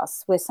fix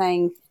us." We're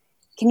saying,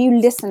 "Can you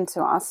listen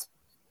to us?"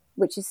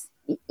 Which is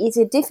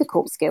a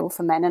difficult skill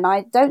for men. And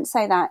I don't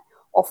say that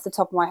off the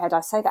top of my head.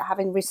 I say that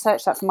having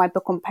researched that for my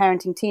book on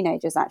parenting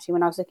teenagers, actually,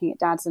 when I was looking at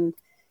dads and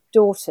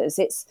daughters.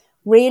 It's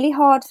really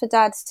hard for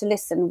dads to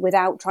listen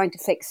without trying to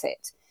fix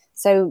it.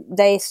 So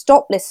they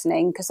stop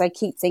listening because they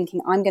keep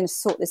thinking, "I'm going to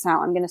sort this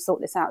out. I'm going to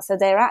sort this out." So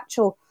their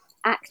actual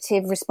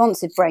active,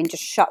 responsive brain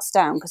just shuts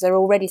down because they're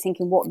already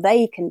thinking what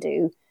they can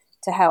do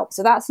to help.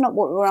 So that's not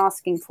what we're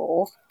asking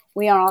for.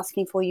 We are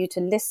asking for you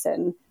to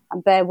listen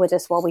and bear with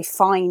us while we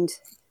find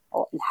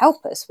and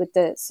help us with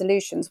the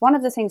solutions. One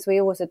of the things we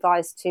always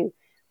advise to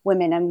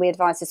women, and we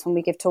advise this when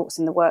we give talks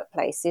in the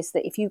workplace, is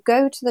that if you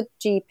go to the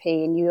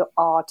GP and you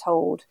are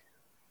told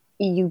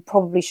you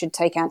probably should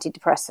take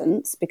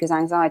antidepressants because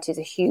anxiety is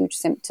a huge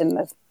symptom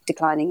of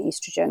declining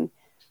estrogen,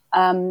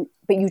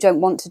 but you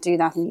don't want to do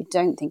that and you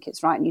don't think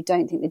it's right and you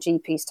don't think the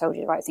GP's told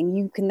you the right thing,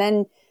 you can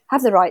then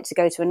have the right to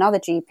go to another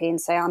GP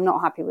and say, I'm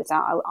not happy with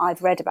that.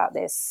 I've read about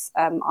this.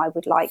 I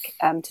would like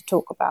to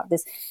talk about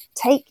this.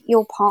 Take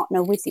your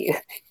partner with you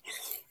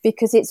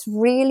because it's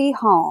really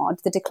hard.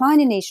 The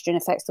decline in estrogen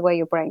affects the way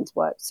your brains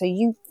work. So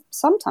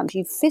sometimes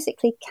you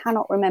physically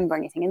cannot remember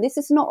anything. And this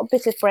is not a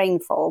bit of brain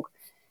fog.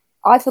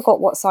 I forgot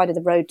what side of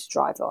the road to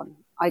drive on.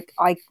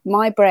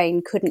 My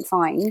brain couldn't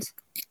find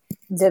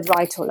the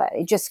right or left.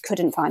 It just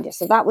couldn't find it.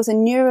 So that was a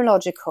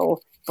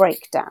neurological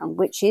breakdown,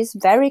 which is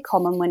very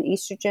common when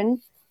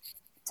estrogen,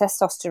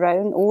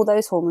 testosterone, all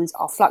those hormones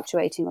are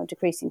fluctuating or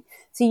decreasing.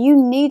 So you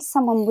need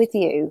someone with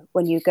you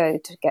when you go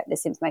to get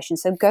this information.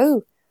 So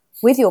go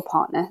with your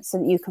partner so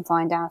that you can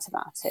find out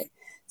about it.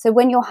 So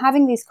when you're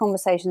having these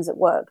conversations at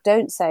work,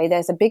 don't say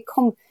there's a big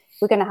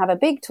we're going to have a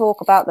big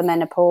talk about the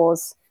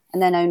menopause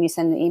and then only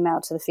send the email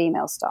to the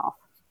female staff.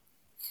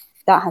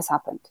 That has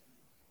happened.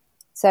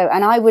 So,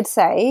 and I would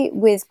say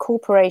with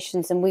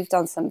corporations, and we've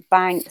done some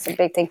banks, a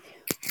big thing,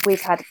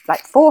 we've had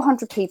like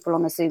 400 people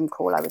on a Zoom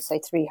call. I would say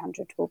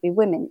 300 will be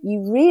women.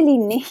 You really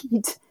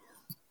need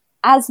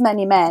as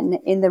many men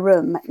in the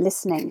room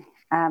listening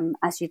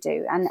as you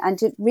do. And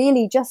to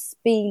really just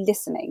be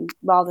listening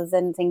rather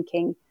than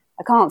thinking,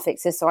 I can't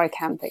fix this or I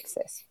can fix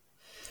this.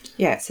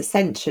 Yeah, it's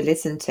essential,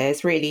 isn't it?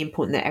 It's really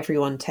important that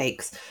everyone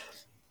takes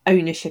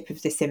ownership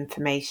of this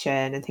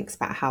information and thinks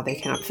about how they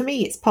can help. For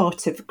me, it's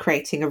part of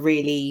creating a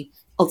really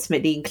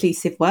ultimately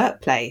inclusive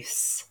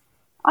workplace.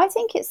 I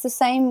think it's the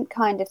same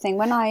kind of thing.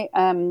 When I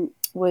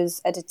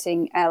was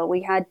editing Elle,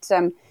 we had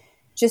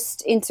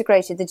just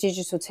integrated the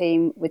digital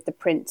team with the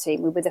print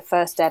team. We were the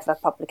first ever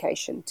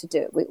publication to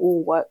do it. We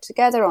all worked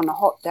together on a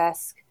hot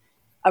desk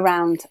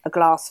around a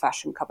glass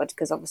fashion cupboard,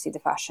 because obviously the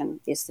fashion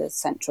is the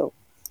central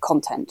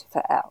content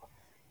for Elle.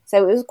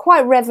 So it was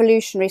quite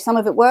revolutionary. Some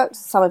of it worked,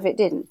 some of it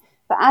didn't.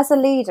 But as a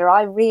leader,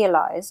 I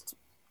realised,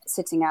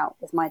 sitting out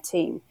with my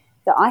team,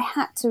 that I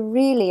had to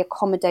really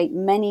accommodate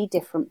many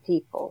different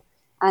people.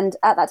 And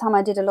at that time,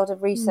 I did a lot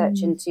of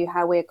research into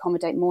how we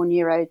accommodate more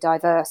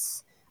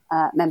neurodiverse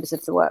members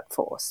of the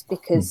workforce,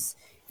 because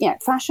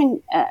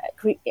fashion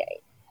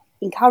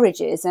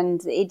encourages,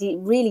 and it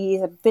really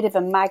is a bit of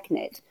a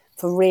magnet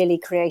for really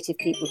creative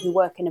people who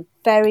work in a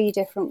very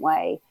different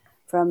way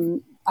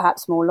from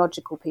perhaps more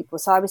logical people.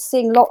 So I was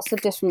seeing lots of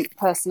different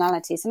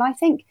personalities, and I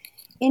think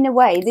in a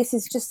way this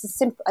is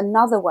just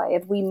another way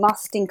of we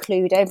must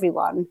include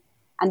everyone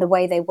and the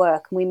way they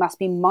work, and we must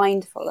be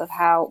mindful of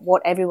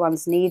what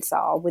everyone's needs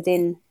are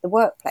within the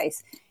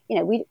workplace.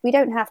 We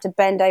don't have to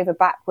bend over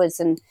backwards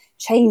and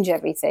change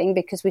everything,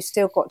 because we've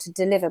still got to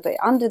deliver. But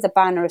under the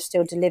banner of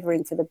still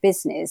delivering for the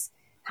business,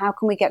 how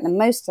can we get the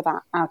most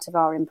out of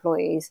our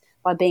employees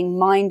by being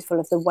mindful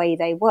of the way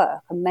they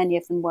work? And many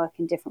of them work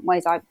in different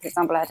ways. For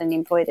example, I had an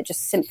employee that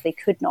just simply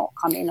could not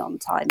come in on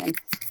time. And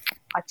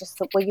I just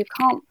thought, well,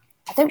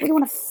 I don't really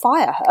want to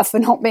fire her for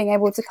not being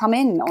able to come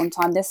in on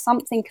time. There's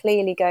something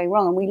clearly going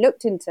wrong. And we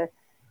looked into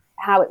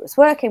how it was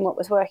working, what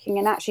was working,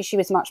 and actually she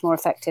was much more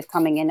effective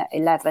coming in at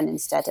 11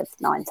 instead of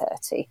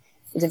 9:30. It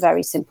was a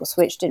very simple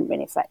switch, didn't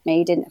really affect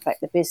me, didn't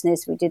affect the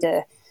business. We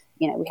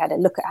had a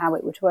look at how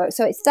it would work.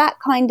 So it's that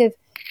kind of,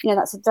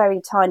 that's a very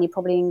tiny,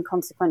 probably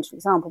inconsequential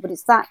example, but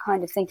it's that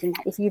kind of thinking.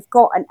 If you've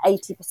got an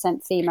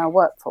 80% female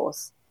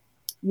workforce,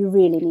 you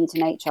really need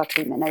an HR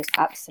team that knows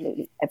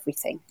absolutely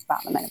everything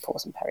about the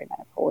menopause and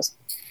perimenopause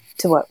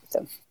to work with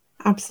them.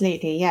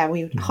 Absolutely, yeah.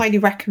 We would highly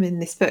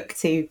recommend this book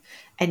to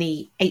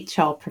any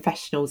HR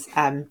professionals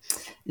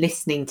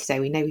listening today.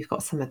 We know we've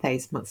got some of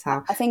those amongst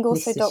our I think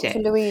also listenership. Dr.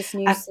 Louise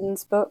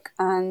Newson's book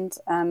and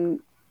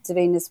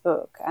Davina's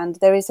book. And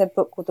there is a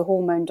book called The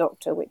Hormone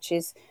Doctor, which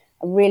is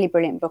a really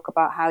brilliant book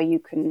about how you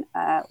can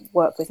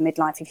work with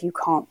midlife if you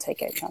can't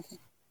take HR.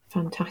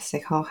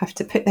 Fantastic. I'll have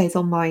to put those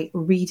on my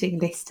reading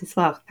list as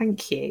well.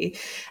 Thank you.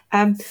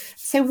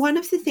 So one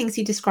of the things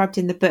you described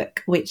in the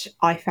book, which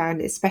I found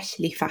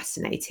especially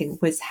fascinating,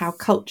 was how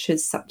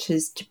cultures such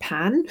as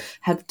Japan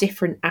have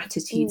different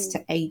attitudes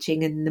to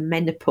aging and the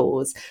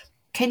menopause.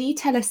 Can you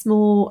tell us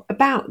more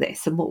about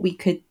this and what we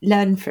could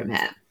learn from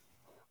it?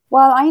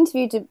 Well, I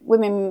interviewed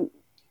women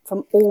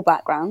from all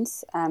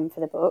backgrounds for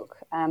the book,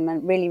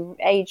 and really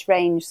age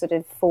range sort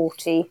of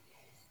 40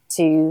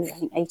 to, I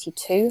think,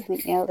 82, I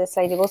think the eldest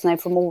lady was,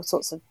 from all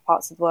sorts of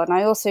parts of the world. And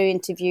I also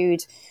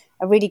interviewed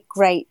a really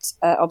great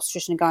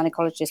obstetrician and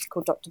gynecologist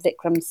called Dr.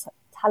 Vikram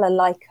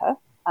Talalaika,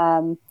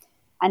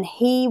 and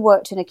he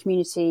worked in a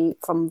community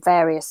from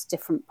various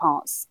different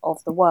parts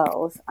of the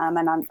world,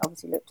 and I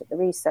obviously looked at the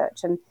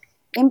research. And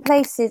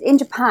in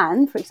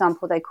Japan, for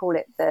example, they call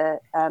it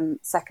the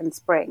second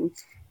spring,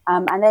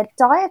 and their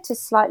diet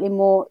is slightly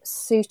more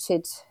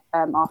suited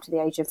after the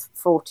age of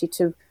 40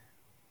 to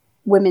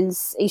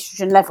women's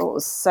estrogen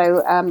levels.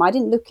 So I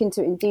didn't look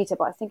into it in detail,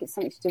 but I think it's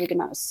something to do with the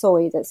amount of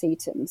soy that's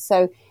eaten.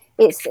 So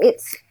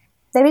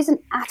there is an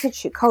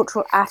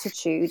cultural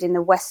attitude in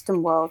the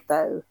Western world,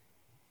 though,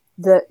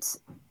 that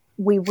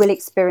we will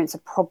experience a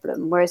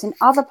problem, whereas in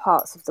other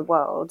parts of the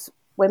world,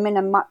 women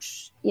are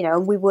much,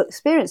 we will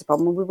experience a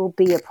problem, we will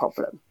be a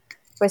problem.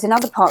 Whereas in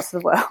other parts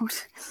of the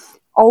world,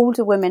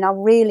 older women are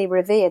really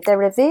revered. They're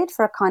revered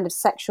for a kind of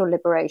sexual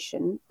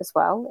liberation as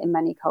well in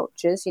many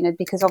cultures,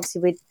 because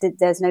obviously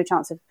there's no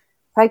chance of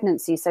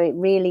pregnancy. So it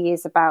really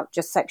is about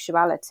just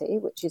sexuality,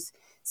 which is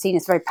seen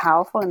as very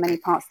powerful in many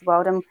parts of the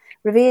world, and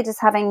revered as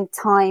having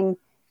time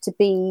to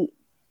be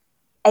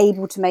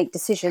able to make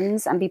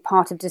decisions and be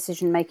part of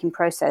decision-making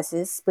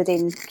processes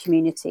within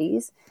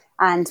communities,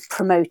 and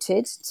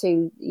promoted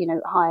to,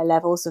 higher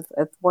levels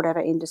of whatever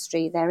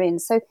industry they're in.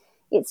 So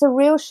it's a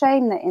real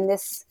shame that in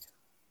this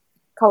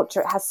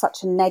culture it has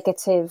such a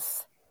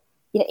negative,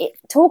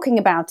 talking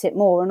about it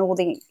more and all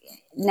the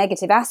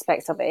negative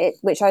aspects of it,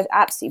 which I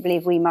absolutely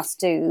believe we must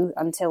do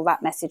until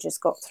that message has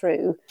got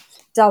through,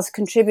 does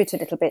contribute a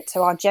little bit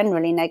to our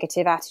generally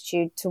negative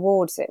attitude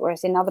towards it.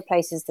 Whereas in other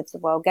places of the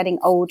world, getting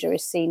older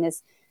is seen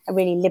as a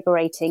really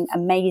liberating,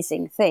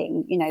 amazing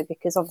thing,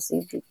 because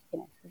obviously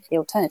the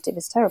alternative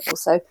is terrible.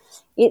 So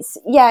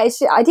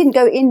I didn't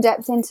go in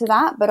depth into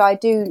that, but I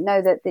do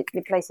know that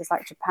in places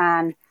like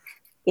Japan,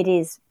 it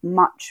is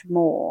much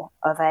more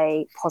of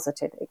a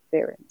positive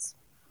experience.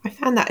 I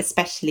found that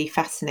especially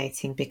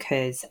fascinating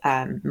because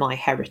my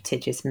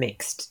heritage is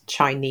mixed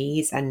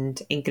Chinese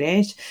and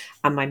English,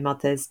 and my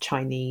mother's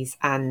Chinese.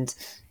 And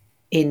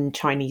in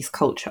Chinese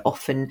culture,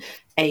 often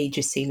age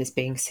is seen as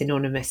being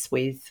synonymous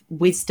with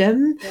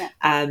wisdom.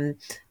 Yeah.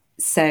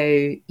 So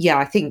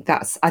I think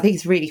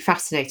it's really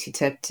fascinating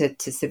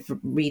to sort of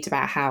read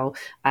about how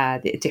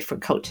the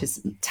different cultures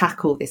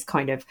tackle this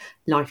kind of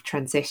life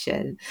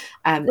transition.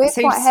 We're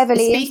quite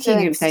heavily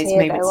influenced those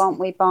here, moments, though, aren't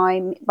we,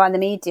 by the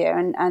media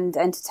and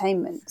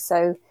entertainment?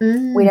 So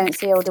we don't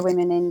see older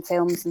women in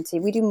films and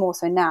TV. We do more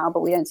so now, but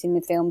we don't see them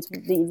in films.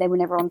 They were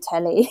never on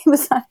telly.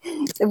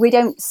 We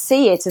don't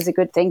see it as a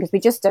good thing because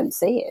we just don't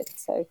see it.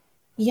 So.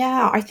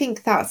 Yeah, I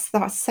think that's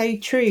so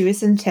true,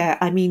 isn't it?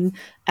 I mean,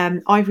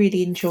 I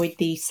really enjoyed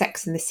the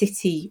Sex and the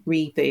City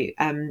reboot,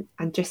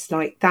 and just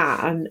like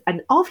that,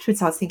 and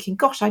afterwards I was thinking,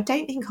 gosh, I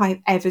don't think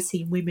I've ever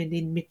seen women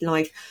in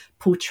midlife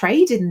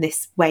portrayed in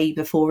this way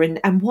before,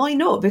 and why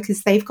not?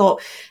 Because they've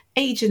got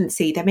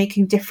agency, they're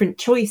making different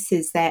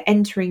choices, they're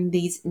entering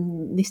this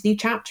new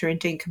chapter and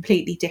doing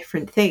completely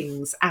different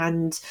things,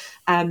 and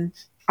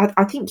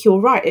I think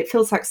you're right. It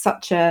feels like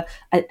such a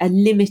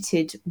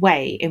limited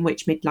way in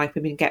which midlife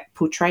women get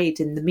portrayed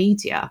in the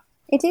media.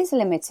 It is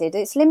limited.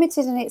 It's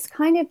limited, and it's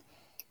kind of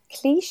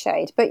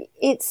cliched. But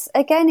it's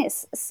a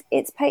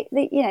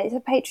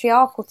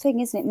patriarchal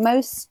thing, isn't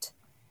it?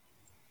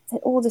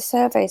 All the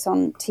surveys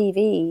on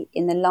TV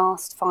in the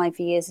last 5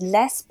 years,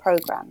 less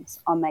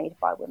programs are made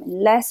by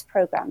women, less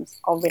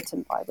programs are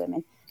written by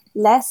women,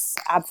 less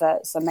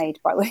adverts are made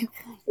by women.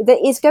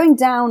 It's going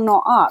down,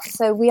 not up.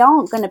 So we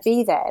aren't going to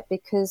be there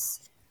because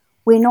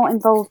we're not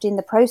involved in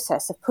the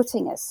process of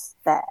putting us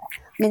there.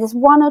 I mean, there's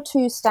one or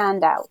two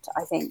standout,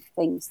 I think,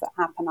 things that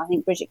happen. I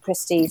think Bridget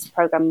Christie's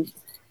programme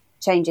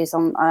changes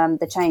on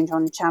The Change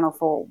on Channel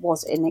 4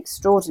 was an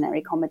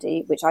extraordinary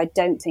comedy, which I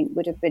don't think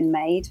would have been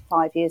made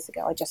 5 years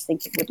ago. I just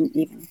think it wouldn't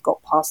even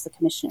got past the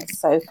commissioners.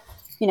 So,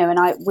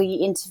 we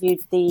interviewed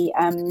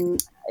the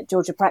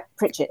Georgia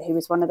Pritchett, who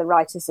was one of the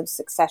writers of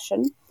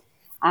Succession,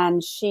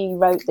 and she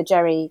wrote the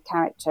Jerry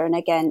character. And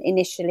again,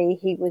 initially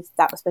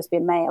that was supposed to be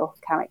a male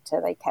character.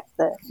 They kept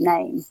the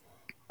name,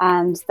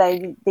 and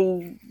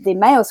the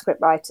male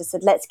scriptwriter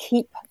said, "Let's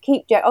keep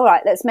Jerry. All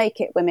right, let's make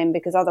it women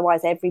because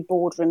otherwise every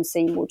boardroom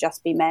scene will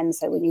just be men.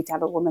 So we need to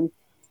have a woman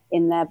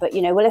in there. But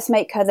let's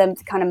make her the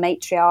kind of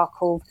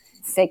matriarchal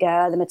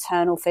figure, the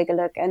maternal figure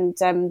look." And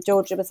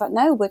Georgia was like,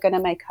 "No, we're going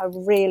to make her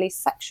really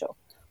sexual.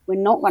 We're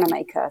not going to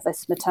make her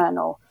this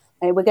maternal.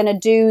 We're going to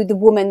do the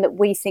woman that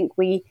we think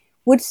we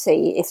would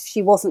see if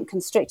she wasn't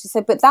constricted."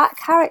 So, but that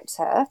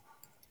character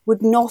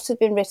would not have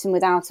been written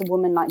without a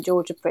woman like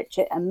Georgia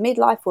Pritchett, a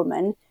midlife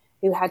woman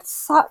who had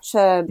such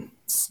a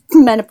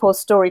menopause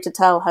story to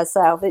tell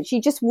herself that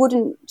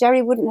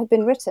Jerry wouldn't have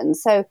been written.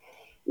 So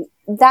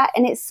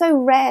and it's so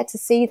rare to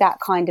see that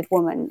kind of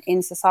woman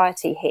in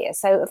society here.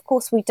 So of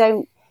course we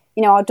don't,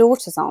 our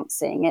daughters aren't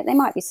seeing it. They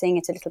might be seeing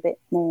it a little bit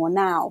more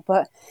now,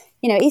 but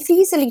it's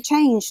easily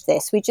changed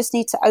this. We just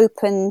need to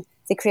open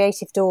the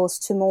creative doors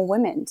to more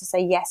women, to say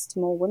yes to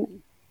more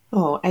women.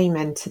 Oh,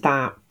 amen to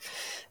that.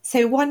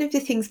 So one of the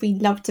things we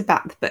loved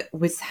about the book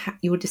was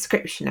your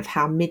description of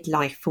how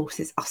midlife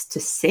forces us to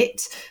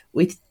sit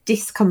with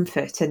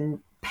discomfort and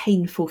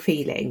painful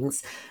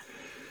feelings.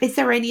 Is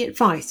there any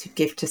advice you'd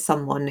give to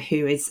someone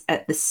who is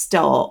at the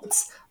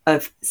start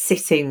of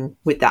sitting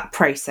with that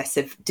process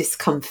of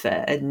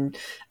discomfort and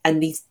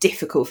these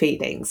difficult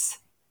feelings?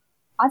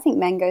 I think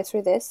men go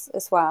through this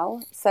as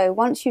well. So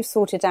once you've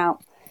sorted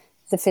out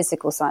the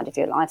physical side of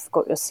your life,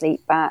 got your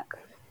sleep back,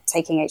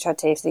 taking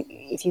HRT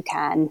if you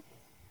can,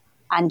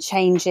 and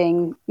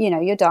changing,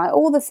 your diet,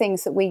 all the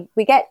things that we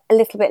get a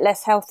little bit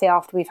less healthy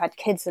after we've had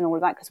kids and all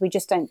of that, because we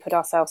just don't put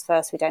ourselves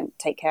first. We don't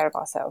take care of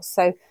ourselves.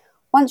 So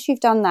once you've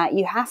done that,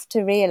 you have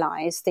to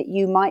realise that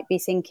you might be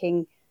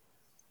thinking,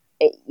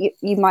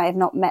 you might have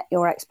not met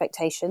your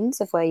expectations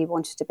of where you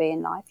wanted to be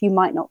in life. You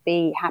might not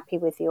be happy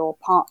with your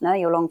partner,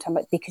 your long-term,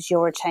 because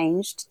you're a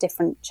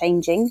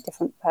changing,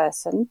 different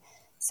person.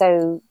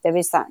 So there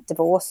is that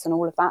divorce and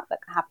all of that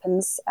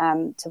happens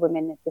to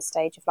women at this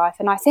stage of life.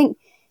 And I think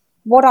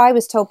what I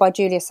was told by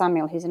Julia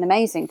Samuel, who's an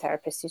amazing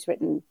therapist who's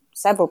written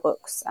several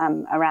books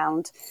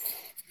around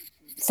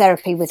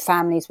therapy with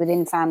families,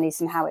 within families,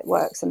 and how it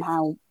works and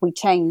how we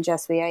change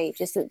as we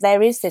age, is that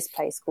there is this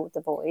place called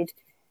the void.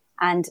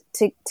 And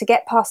to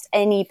get past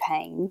any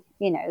pain,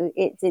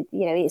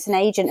 it's an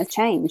agent of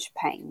change,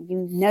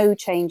 pain.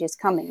 Change is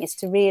coming. Is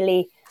to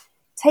really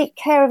take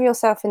care of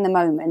yourself in the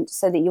moment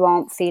so that you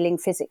aren't feeling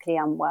physically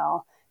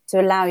unwell,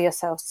 to allow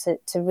yourself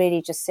to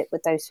really just sit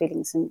with those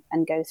feelings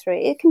and go through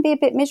it. It can be a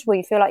bit miserable.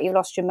 You feel like you've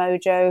lost your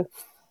mojo,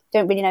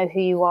 don't really know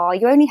who you are.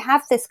 You only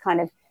have this kind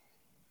of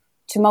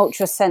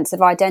tumultuous sense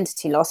of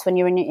identity loss when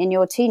you're in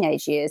your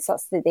teenage years.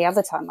 That's the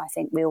other time I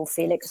think we all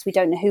feel it, because we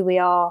don't know who we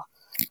are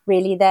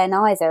really then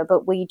either,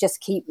 but we just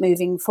keep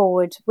moving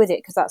forward with it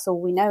because that's all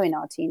we know in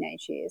our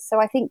teenage years. So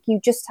I think you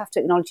just have to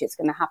acknowledge it's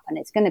going to happen.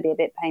 It's going to be a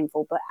bit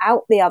painful, but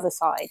out the other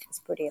side is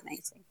pretty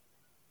amazing.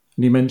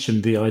 You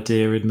mentioned the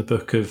idea in the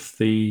book of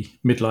the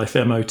midlife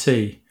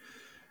MOT,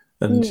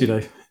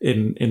 and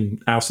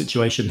in our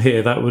situation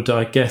here, that would,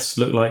 I guess,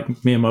 look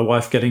like me and my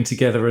wife getting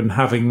together and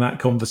having that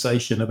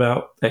conversation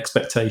about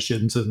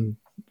expectations and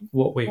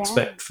what we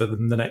expect for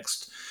them the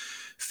next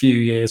few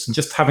years, and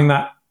just having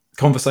that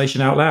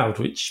conversation out loud,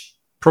 which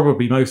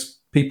probably most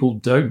people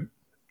don't.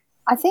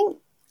 I think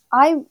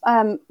I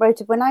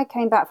wrote it when I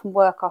came back from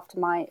work after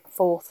my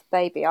fourth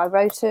baby. I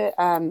wrote a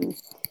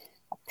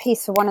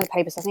piece for one of the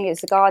papers, I think it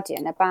was The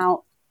Guardian,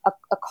 about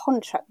a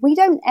contract. We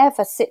don't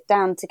ever sit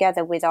down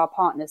together with our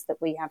partners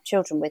that we have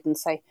children with and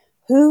say,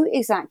 who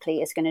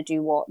exactly is going to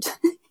do what?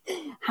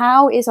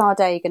 How is our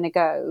day going to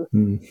go?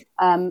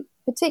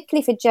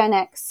 Particularly for Gen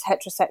X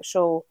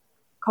heterosexual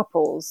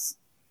couples,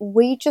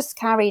 we just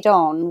carried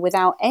on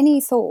without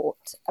any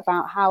thought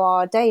about how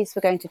our days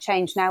were going to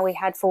change. Now we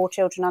had 4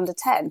 children under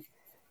 10.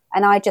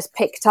 And I just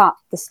picked up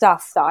the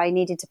stuff that I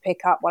needed to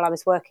pick up while I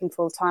was working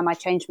full time. I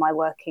changed my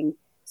working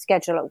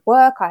schedule at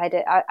work.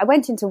 I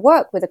went into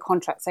work with a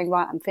contract saying,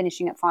 right, I'm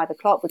finishing at 5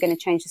 o'clock. We're going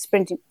to change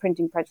the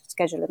printing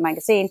schedule of the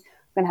magazine.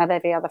 We're going to have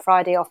every other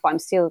Friday off, but I'm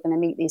still going to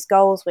meet these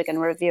goals. We're going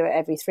to review it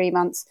every 3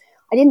 months.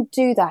 I didn't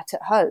do that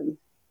at home.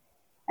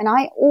 And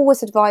I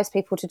always advise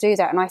people to do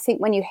that. And I think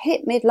when you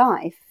hit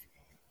midlife,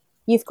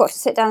 you've got to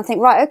sit down and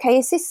think, right, okay,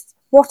 is this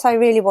what I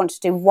really want to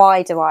do?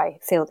 Why do I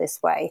feel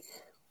this way?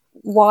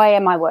 Why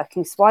am I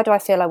working? So why do I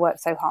feel I work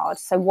so hard?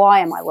 So why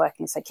am I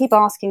working? So keep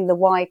asking the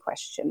why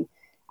question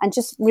and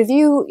just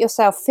review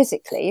yourself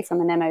physically from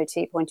an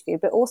MOT point of view,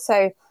 but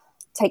also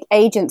take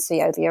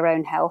agency over your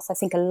own health. I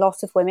think a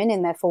lot of women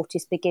in their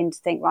 40s begin to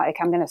think, right,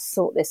 okay, I'm going to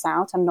sort this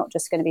out. I'm not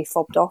just going to be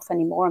fobbed off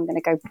anymore. I'm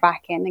going to go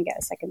back in and get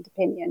a second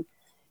opinion.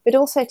 But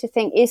also to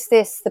think, is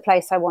this the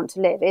place I want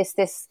to live? Is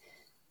this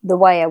the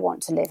way I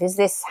want to live? Is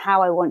this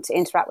how I want to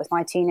interact with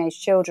my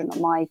teenage children or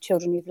my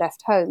children who've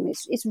left home?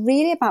 It's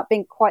really about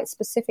being quite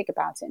specific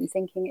about it and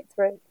thinking it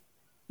through.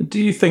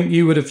 Do you think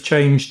you would have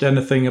changed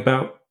anything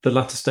about the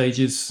latter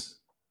stages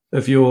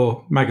of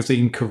your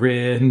magazine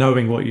career,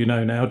 knowing what you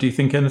know now? Do you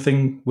think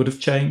anything would have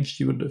changed?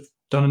 You would have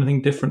done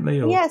anything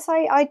differently? Or yes,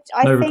 I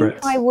no think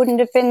regrets? I wouldn't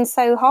have been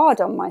so hard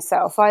on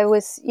myself. I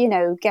was,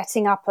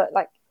 getting up at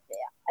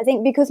I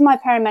think because my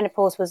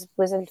perimenopause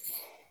was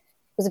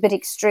a bit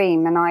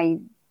extreme and I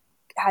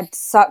had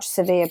such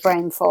severe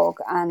brain fog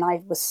and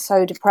I was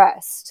so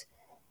depressed.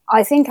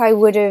 I think I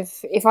would have,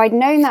 if I'd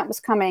known that was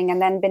coming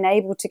and then been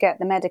able to get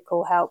the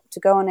medical help to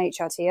go on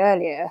HRT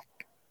earlier,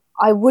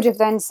 I would have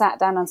then sat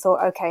down and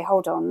thought, okay,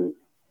 hold on.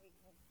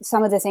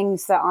 Some of the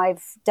things that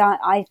I've done,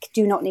 I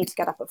do not need to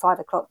get up at 5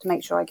 o'clock to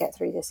make sure I get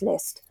through this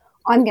list.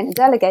 I'm going to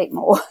delegate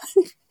more.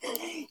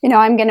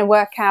 I'm going to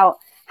work out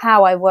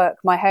how I work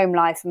my home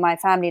life and my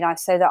family life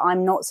so that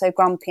I'm not so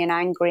grumpy and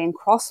angry and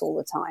cross all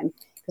the time,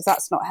 because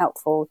that's not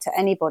helpful to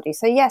anybody.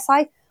 So yes,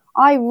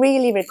 I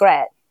really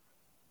regret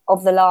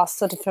of the last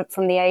sort of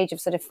from the age of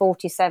sort of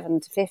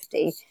 47 to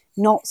 50,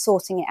 not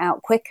sorting it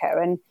out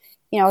quicker. And,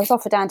 I was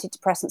offered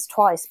antidepressants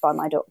twice by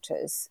my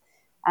doctors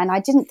and I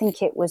didn't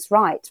think it was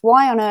right.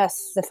 Why on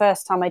earth the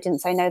first time I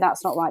didn't say, no,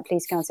 that's not right,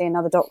 please go and see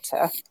another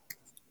doctor,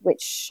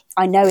 which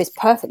I know is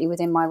perfectly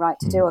within my right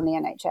to do on the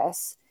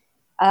NHS.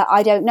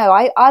 I don't know.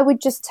 I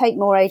would just take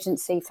more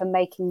agency for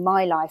making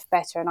my life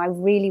better, and I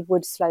really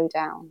would slow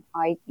down.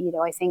 I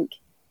think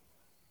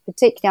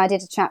particularly I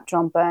did a chapter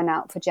on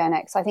burnout for Gen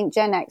X. I think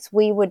Gen X,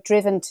 we were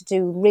driven to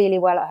do really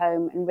well at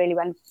home and really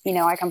well.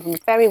 I come from a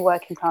very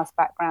working class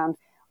background.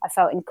 I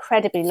felt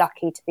incredibly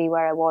lucky to be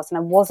where I was, and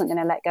I wasn't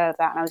going to let go of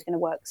that, and I was going to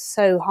work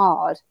so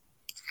hard.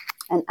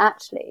 And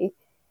actually,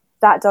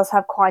 that does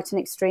have quite an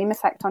extreme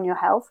effect on your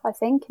health, I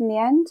think, in the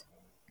end.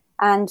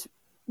 And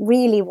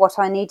really what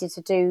I needed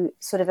to do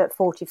sort of at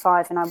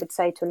 45, and I would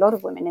say to a lot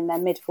of women in their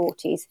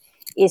mid-40s,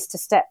 is to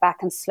step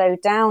back and slow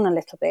down a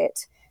little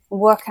bit and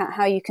work out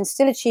how you can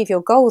still achieve your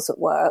goals at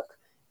work,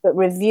 but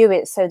review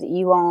it so that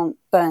you aren't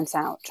burnt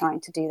out trying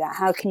to do that.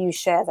 How can you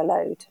share the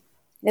load?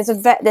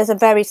 There's a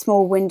very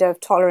small window of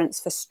tolerance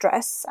for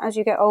stress as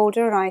you get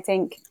older, and I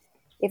think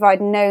if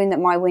I'd known that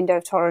my window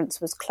of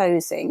tolerance was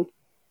closing,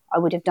 I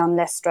would have done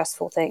less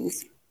stressful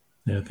things.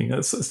 Yeah, I think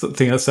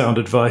that's sound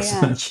advice.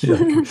 Yeah.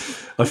 Actually,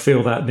 I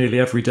feel that nearly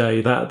every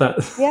day.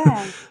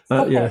 Yeah,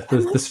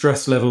 The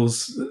stress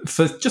levels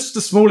for just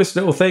the smallest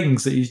little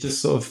things that you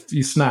just sort of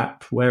you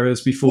snap.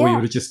 Whereas before you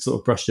would have just sort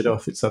of brushed it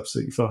off. It's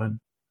absolutely fine.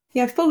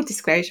 Yeah, full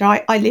disclosure,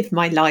 I live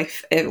my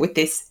life with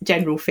this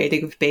general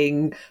feeling of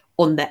being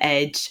on the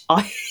edge.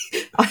 I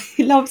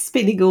love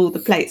spinning all the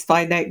plates, but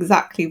I know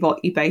exactly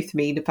what you both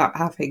mean about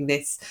having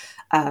this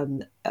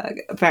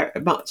very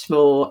much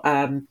more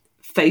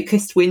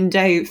focused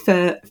window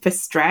for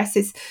stress.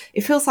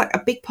 It feels like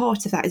a big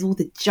part of that is all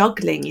the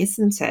juggling,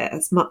 isn't it?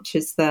 As much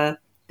as the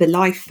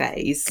life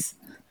phase.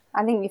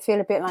 I think you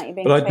feel a bit like you're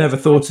being. But I'd never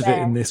thought of it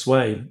in this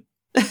way.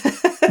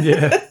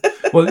 Yeah.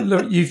 Well,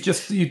 look, you've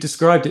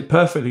described it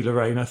perfectly,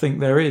 Lorraine. I think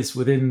there is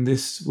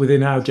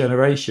within our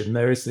generation,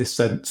 there is this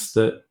sense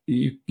that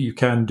you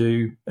can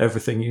do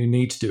everything, you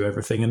need to do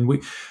everything, and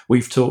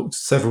we've talked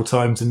several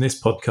times in this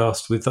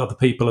podcast with other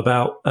people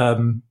about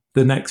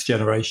the next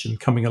generation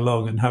coming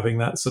along and having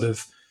that sort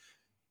of,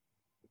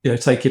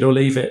 take it or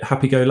leave it,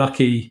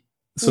 happy-go-lucky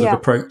sort of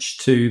approach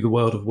to the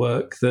world of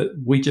work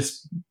that we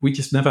just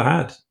never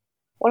had.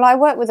 Well, I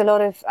work with a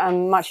lot of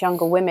much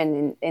younger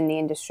women in the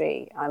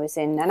industry I was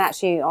in, and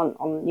actually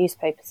on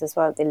newspapers as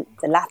well, the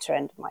latter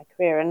end of my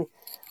career. And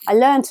I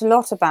learned a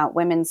lot about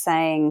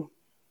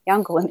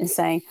younger women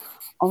saying,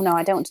 oh no,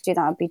 I don't want to do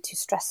that. It'd be too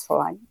stressful.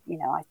 I'm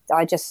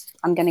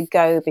going to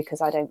go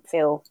because I don't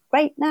feel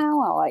great now.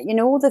 Or,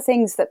 all the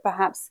things that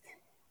perhaps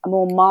a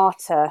more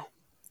martyr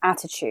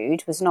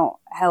attitude was not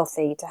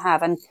healthy to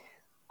have. And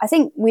I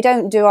think we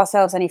don't do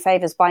ourselves any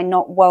favors by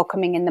not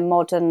welcoming in the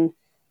modern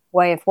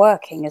way of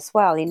working as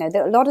well.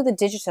 A lot of the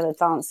digital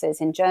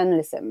advances in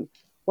journalism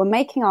were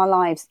making our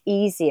lives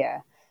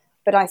easier.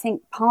 But I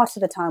think part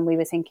of the time we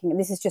were thinking,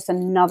 this is just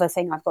another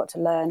thing I've got to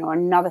learn or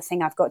another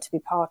thing I've got to be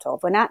part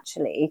of. When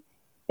actually,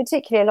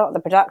 particularly a lot of the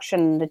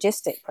production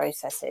logistic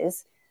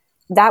processes,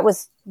 that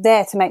was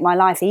there to make my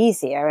life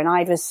easier. And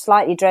I was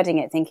slightly dreading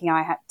it, thinking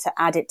I had to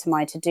add it to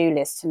my to-do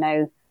list to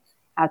know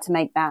how to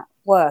make that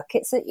work.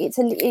 It's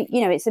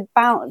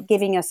about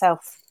giving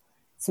yourself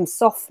some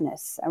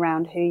softness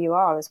around who you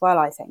are as well,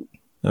 I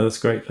think. Oh, that's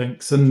great,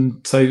 thanks.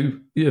 And so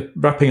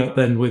wrapping up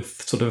then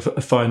with sort of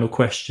a final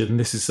question.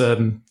 This is a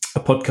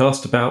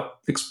podcast about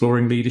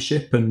exploring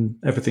leadership and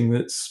everything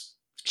that's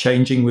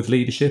changing with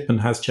leadership and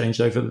has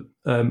changed over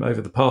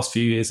the past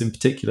few years in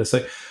particular.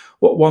 So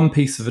what one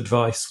piece of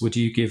advice would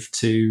you give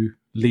to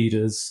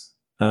leaders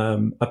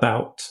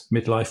about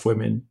midlife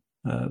women?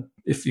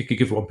 If you could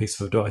give one piece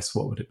of advice,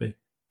 what would it be?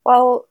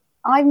 Well,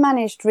 I've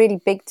managed really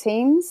big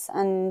teams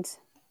and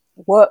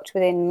worked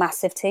within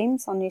massive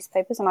teams on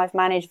newspapers, and I've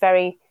managed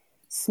very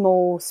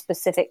small,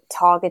 specific,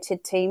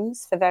 targeted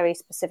teams for very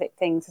specific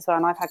things as well.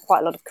 And I've had quite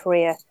a lot of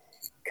career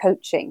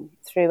coaching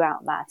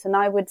throughout that. And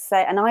I would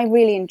say, and I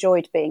really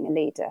enjoyed being a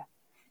leader.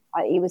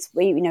 It was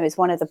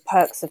one of the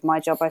perks of my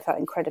job. I felt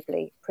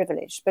incredibly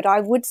privileged. But I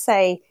would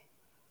say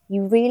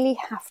you really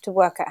have to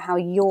work out how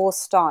your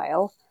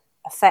style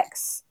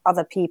affects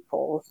other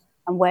people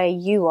and where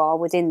you are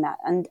within that.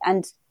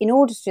 And in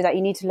order to do that,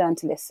 you need to learn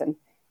to listen.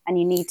 And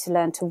you need to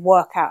learn to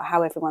work out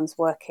how everyone's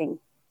working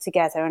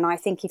together. And I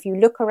think if you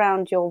look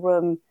around your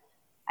room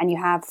and you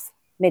have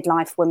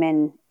midlife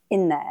women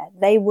in there,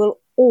 they will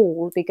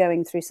all be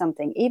going through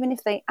something, even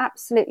if they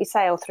absolutely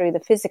sail through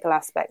the physical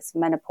aspects of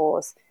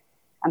menopause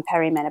and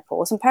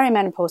perimenopause. And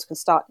perimenopause can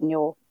start in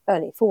your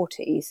early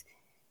 40s.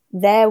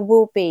 There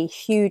will be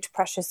huge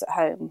pressures at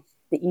home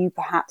that you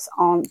perhaps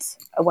aren't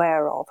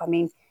aware of. I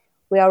mean,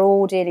 we are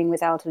all dealing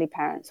with elderly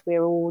parents. We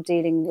are all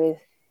dealing with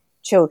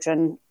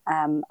children.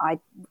 I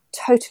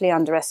totally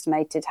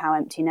underestimated how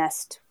empty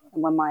nest,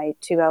 and when my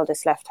two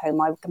eldest left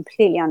home, I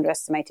completely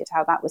underestimated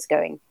how that was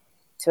going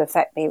to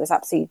affect me. It was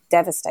absolutely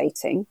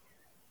devastating.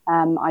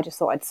 I just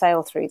thought I'd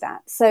sail through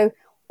that. So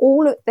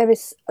there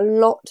is a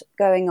lot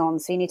going on.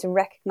 So you need to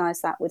recognise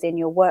that within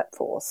your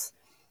workforce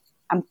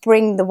and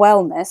bring the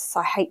wellness,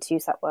 I hate to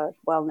use that word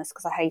wellness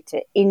because I hate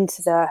it,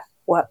 into the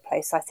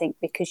workplace, I think,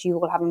 because you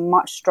will have a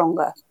much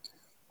stronger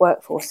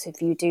workforce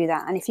if you do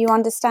that, and if you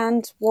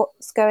understand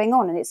what's going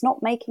on. And it's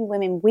not making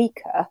women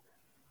weaker,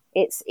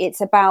 it's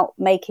about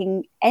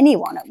making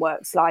anyone at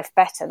work's life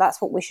better.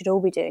 That's what we should all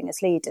be doing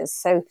as leaders.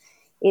 So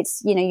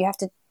it's, you have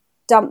to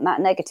dump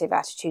that negative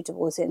attitude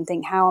towards it and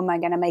think, how am I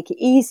going to make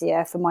it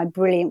easier for my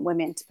brilliant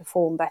women to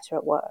perform better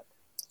at work?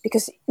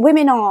 Because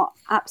women are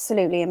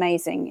absolutely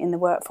amazing in the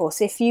workforce.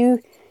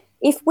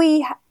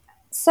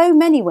 So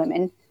many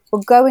women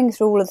were going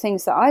through all the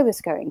things that I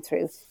was going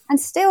through and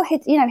still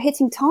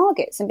hitting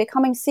targets and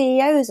becoming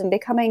CEOs and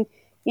becoming,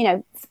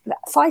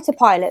 fighter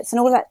pilots and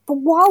all of that, but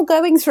while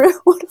going through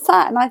all of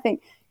that. And I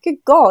think,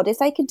 good God, if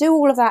they could do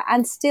all of that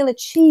and still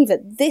achieve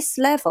at this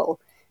level,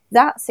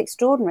 that's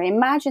extraordinary.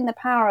 Imagine the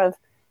power of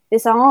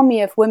this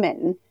army of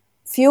women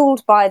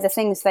fueled by the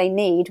things they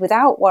need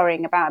without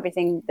worrying about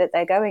everything that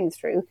they're going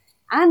through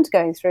and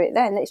going through it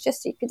then. It's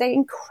just, they're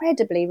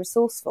incredibly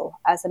resourceful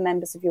as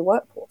members of your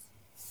workforce.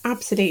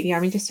 Absolutely. I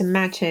mean, just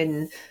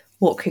imagine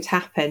what could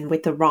happen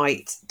with the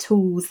right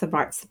tools, the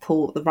right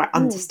support, the right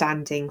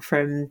understanding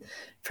from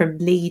from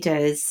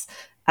leaders.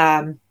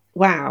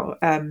 Wow,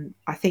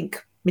 I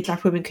think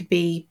midlife women could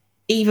be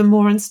even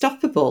more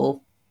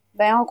unstoppable.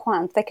 They are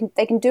quite.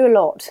 They can do a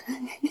lot.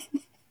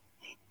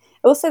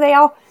 Also,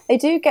 they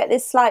do get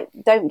this slight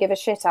don't give a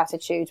shit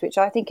attitude, which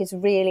I think is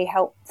really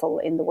helpful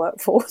in the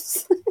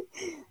workforce.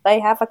 They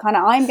have a kind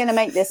of, I'm going to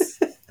make this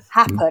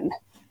happen,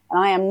 and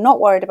I am not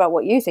worried about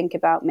what you think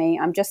about me.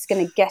 I'm just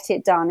going to get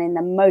it done in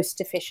the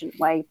most efficient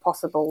way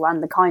possible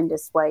and the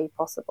kindest way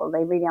possible.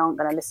 They really aren't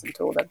going to listen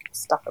to all the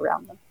stuff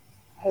around them.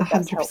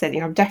 100%.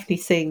 Yeah, I'm definitely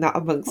seeing that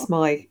amongst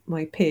my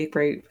peer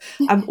group.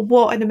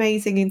 What an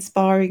amazing,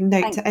 inspiring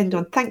note to end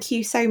on. Thank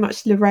you so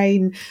much,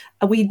 Lorraine.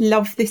 We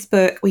love this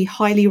book. We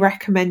highly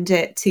recommend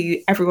it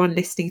to everyone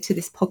listening to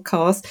this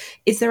podcast.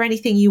 Is there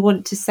anything you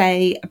want to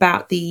say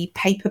about the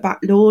paperback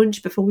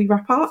launch before we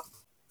wrap up?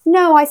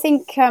 No, I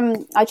think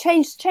I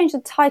changed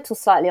the title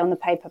slightly on the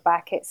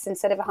paperback. It's,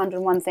 instead of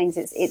 101 things,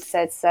 it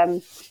says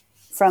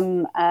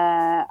from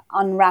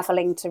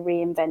unraveling to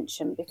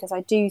reinvention, because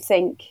I do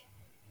think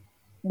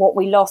what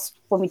we lost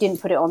when we didn't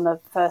put it on the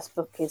first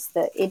book is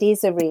that it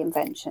is a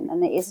reinvention,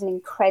 and it is an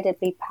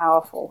incredibly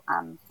powerful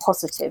and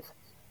positive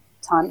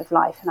time of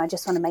life. And I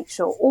just want to make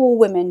sure all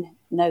women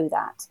know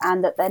that,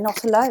 and that they're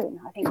not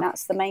alone. I think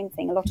that's the main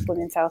thing. A lot of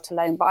women felt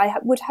alone, but I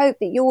would hope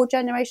that your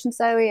generation,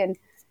 Zoe, and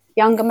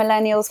younger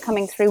millennials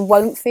coming through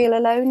won't feel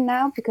alone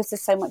now, because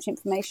there's so much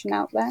information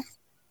out there.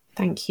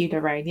 Thank you,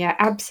 Lorraine. Yeah,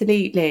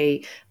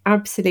 absolutely.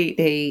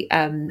 Absolutely.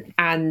 And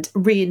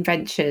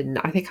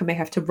reinvention, I think I may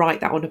have to write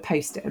that on a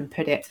post-it and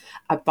put it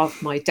above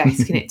my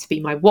desk and it to be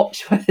my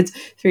watchword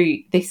through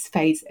this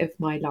phase of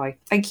my life.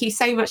 Thank you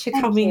so much for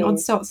coming on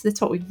Start to the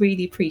Top. We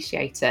really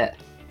appreciate it.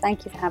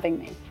 Thank you for having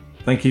me.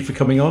 Thank you for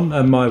coming on.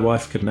 And my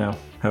wife could now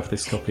have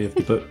this copy of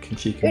the book and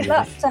she can Good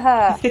luck to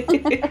her.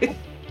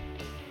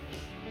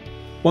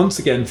 Once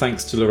again,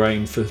 thanks to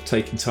Lorraine for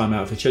taking time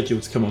out of her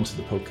schedule to come onto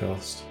the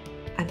podcast.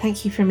 And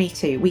thank you from me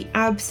too. We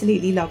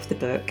absolutely love the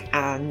book,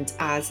 and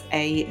as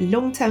a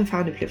long-term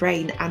fan of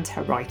Lorraine and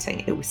her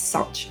writing, it was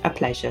such a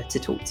pleasure to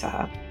talk to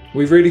her.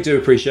 We really do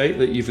appreciate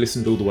that you've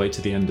listened all the way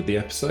to the end of the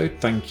episode.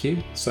 Thank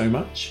you so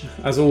much.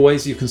 As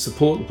always, you can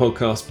support the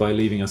podcast by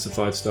leaving us a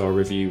 5-star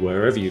review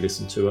wherever you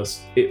listen to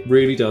us. It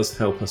really does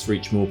help us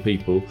reach more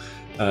people.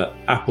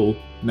 Apple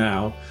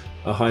now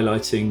are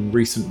highlighting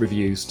recent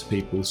reviews to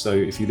people, so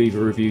if you leave a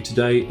review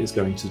today, it's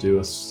going to do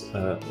us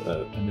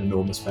an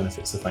enormous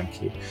benefit, so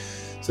thank you.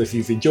 So if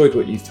you've enjoyed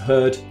what you've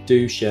heard,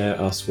 do share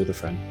us with a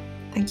friend.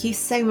 Thank you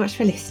so much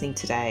for listening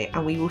today,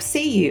 and we will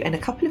see you in a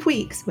couple of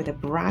weeks with a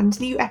brand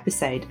new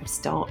episode of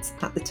Start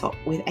at the Top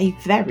with a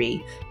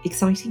very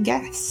exciting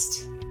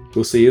guest.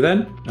 We'll see you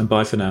then, and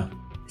bye for now.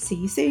 See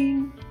you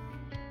soon.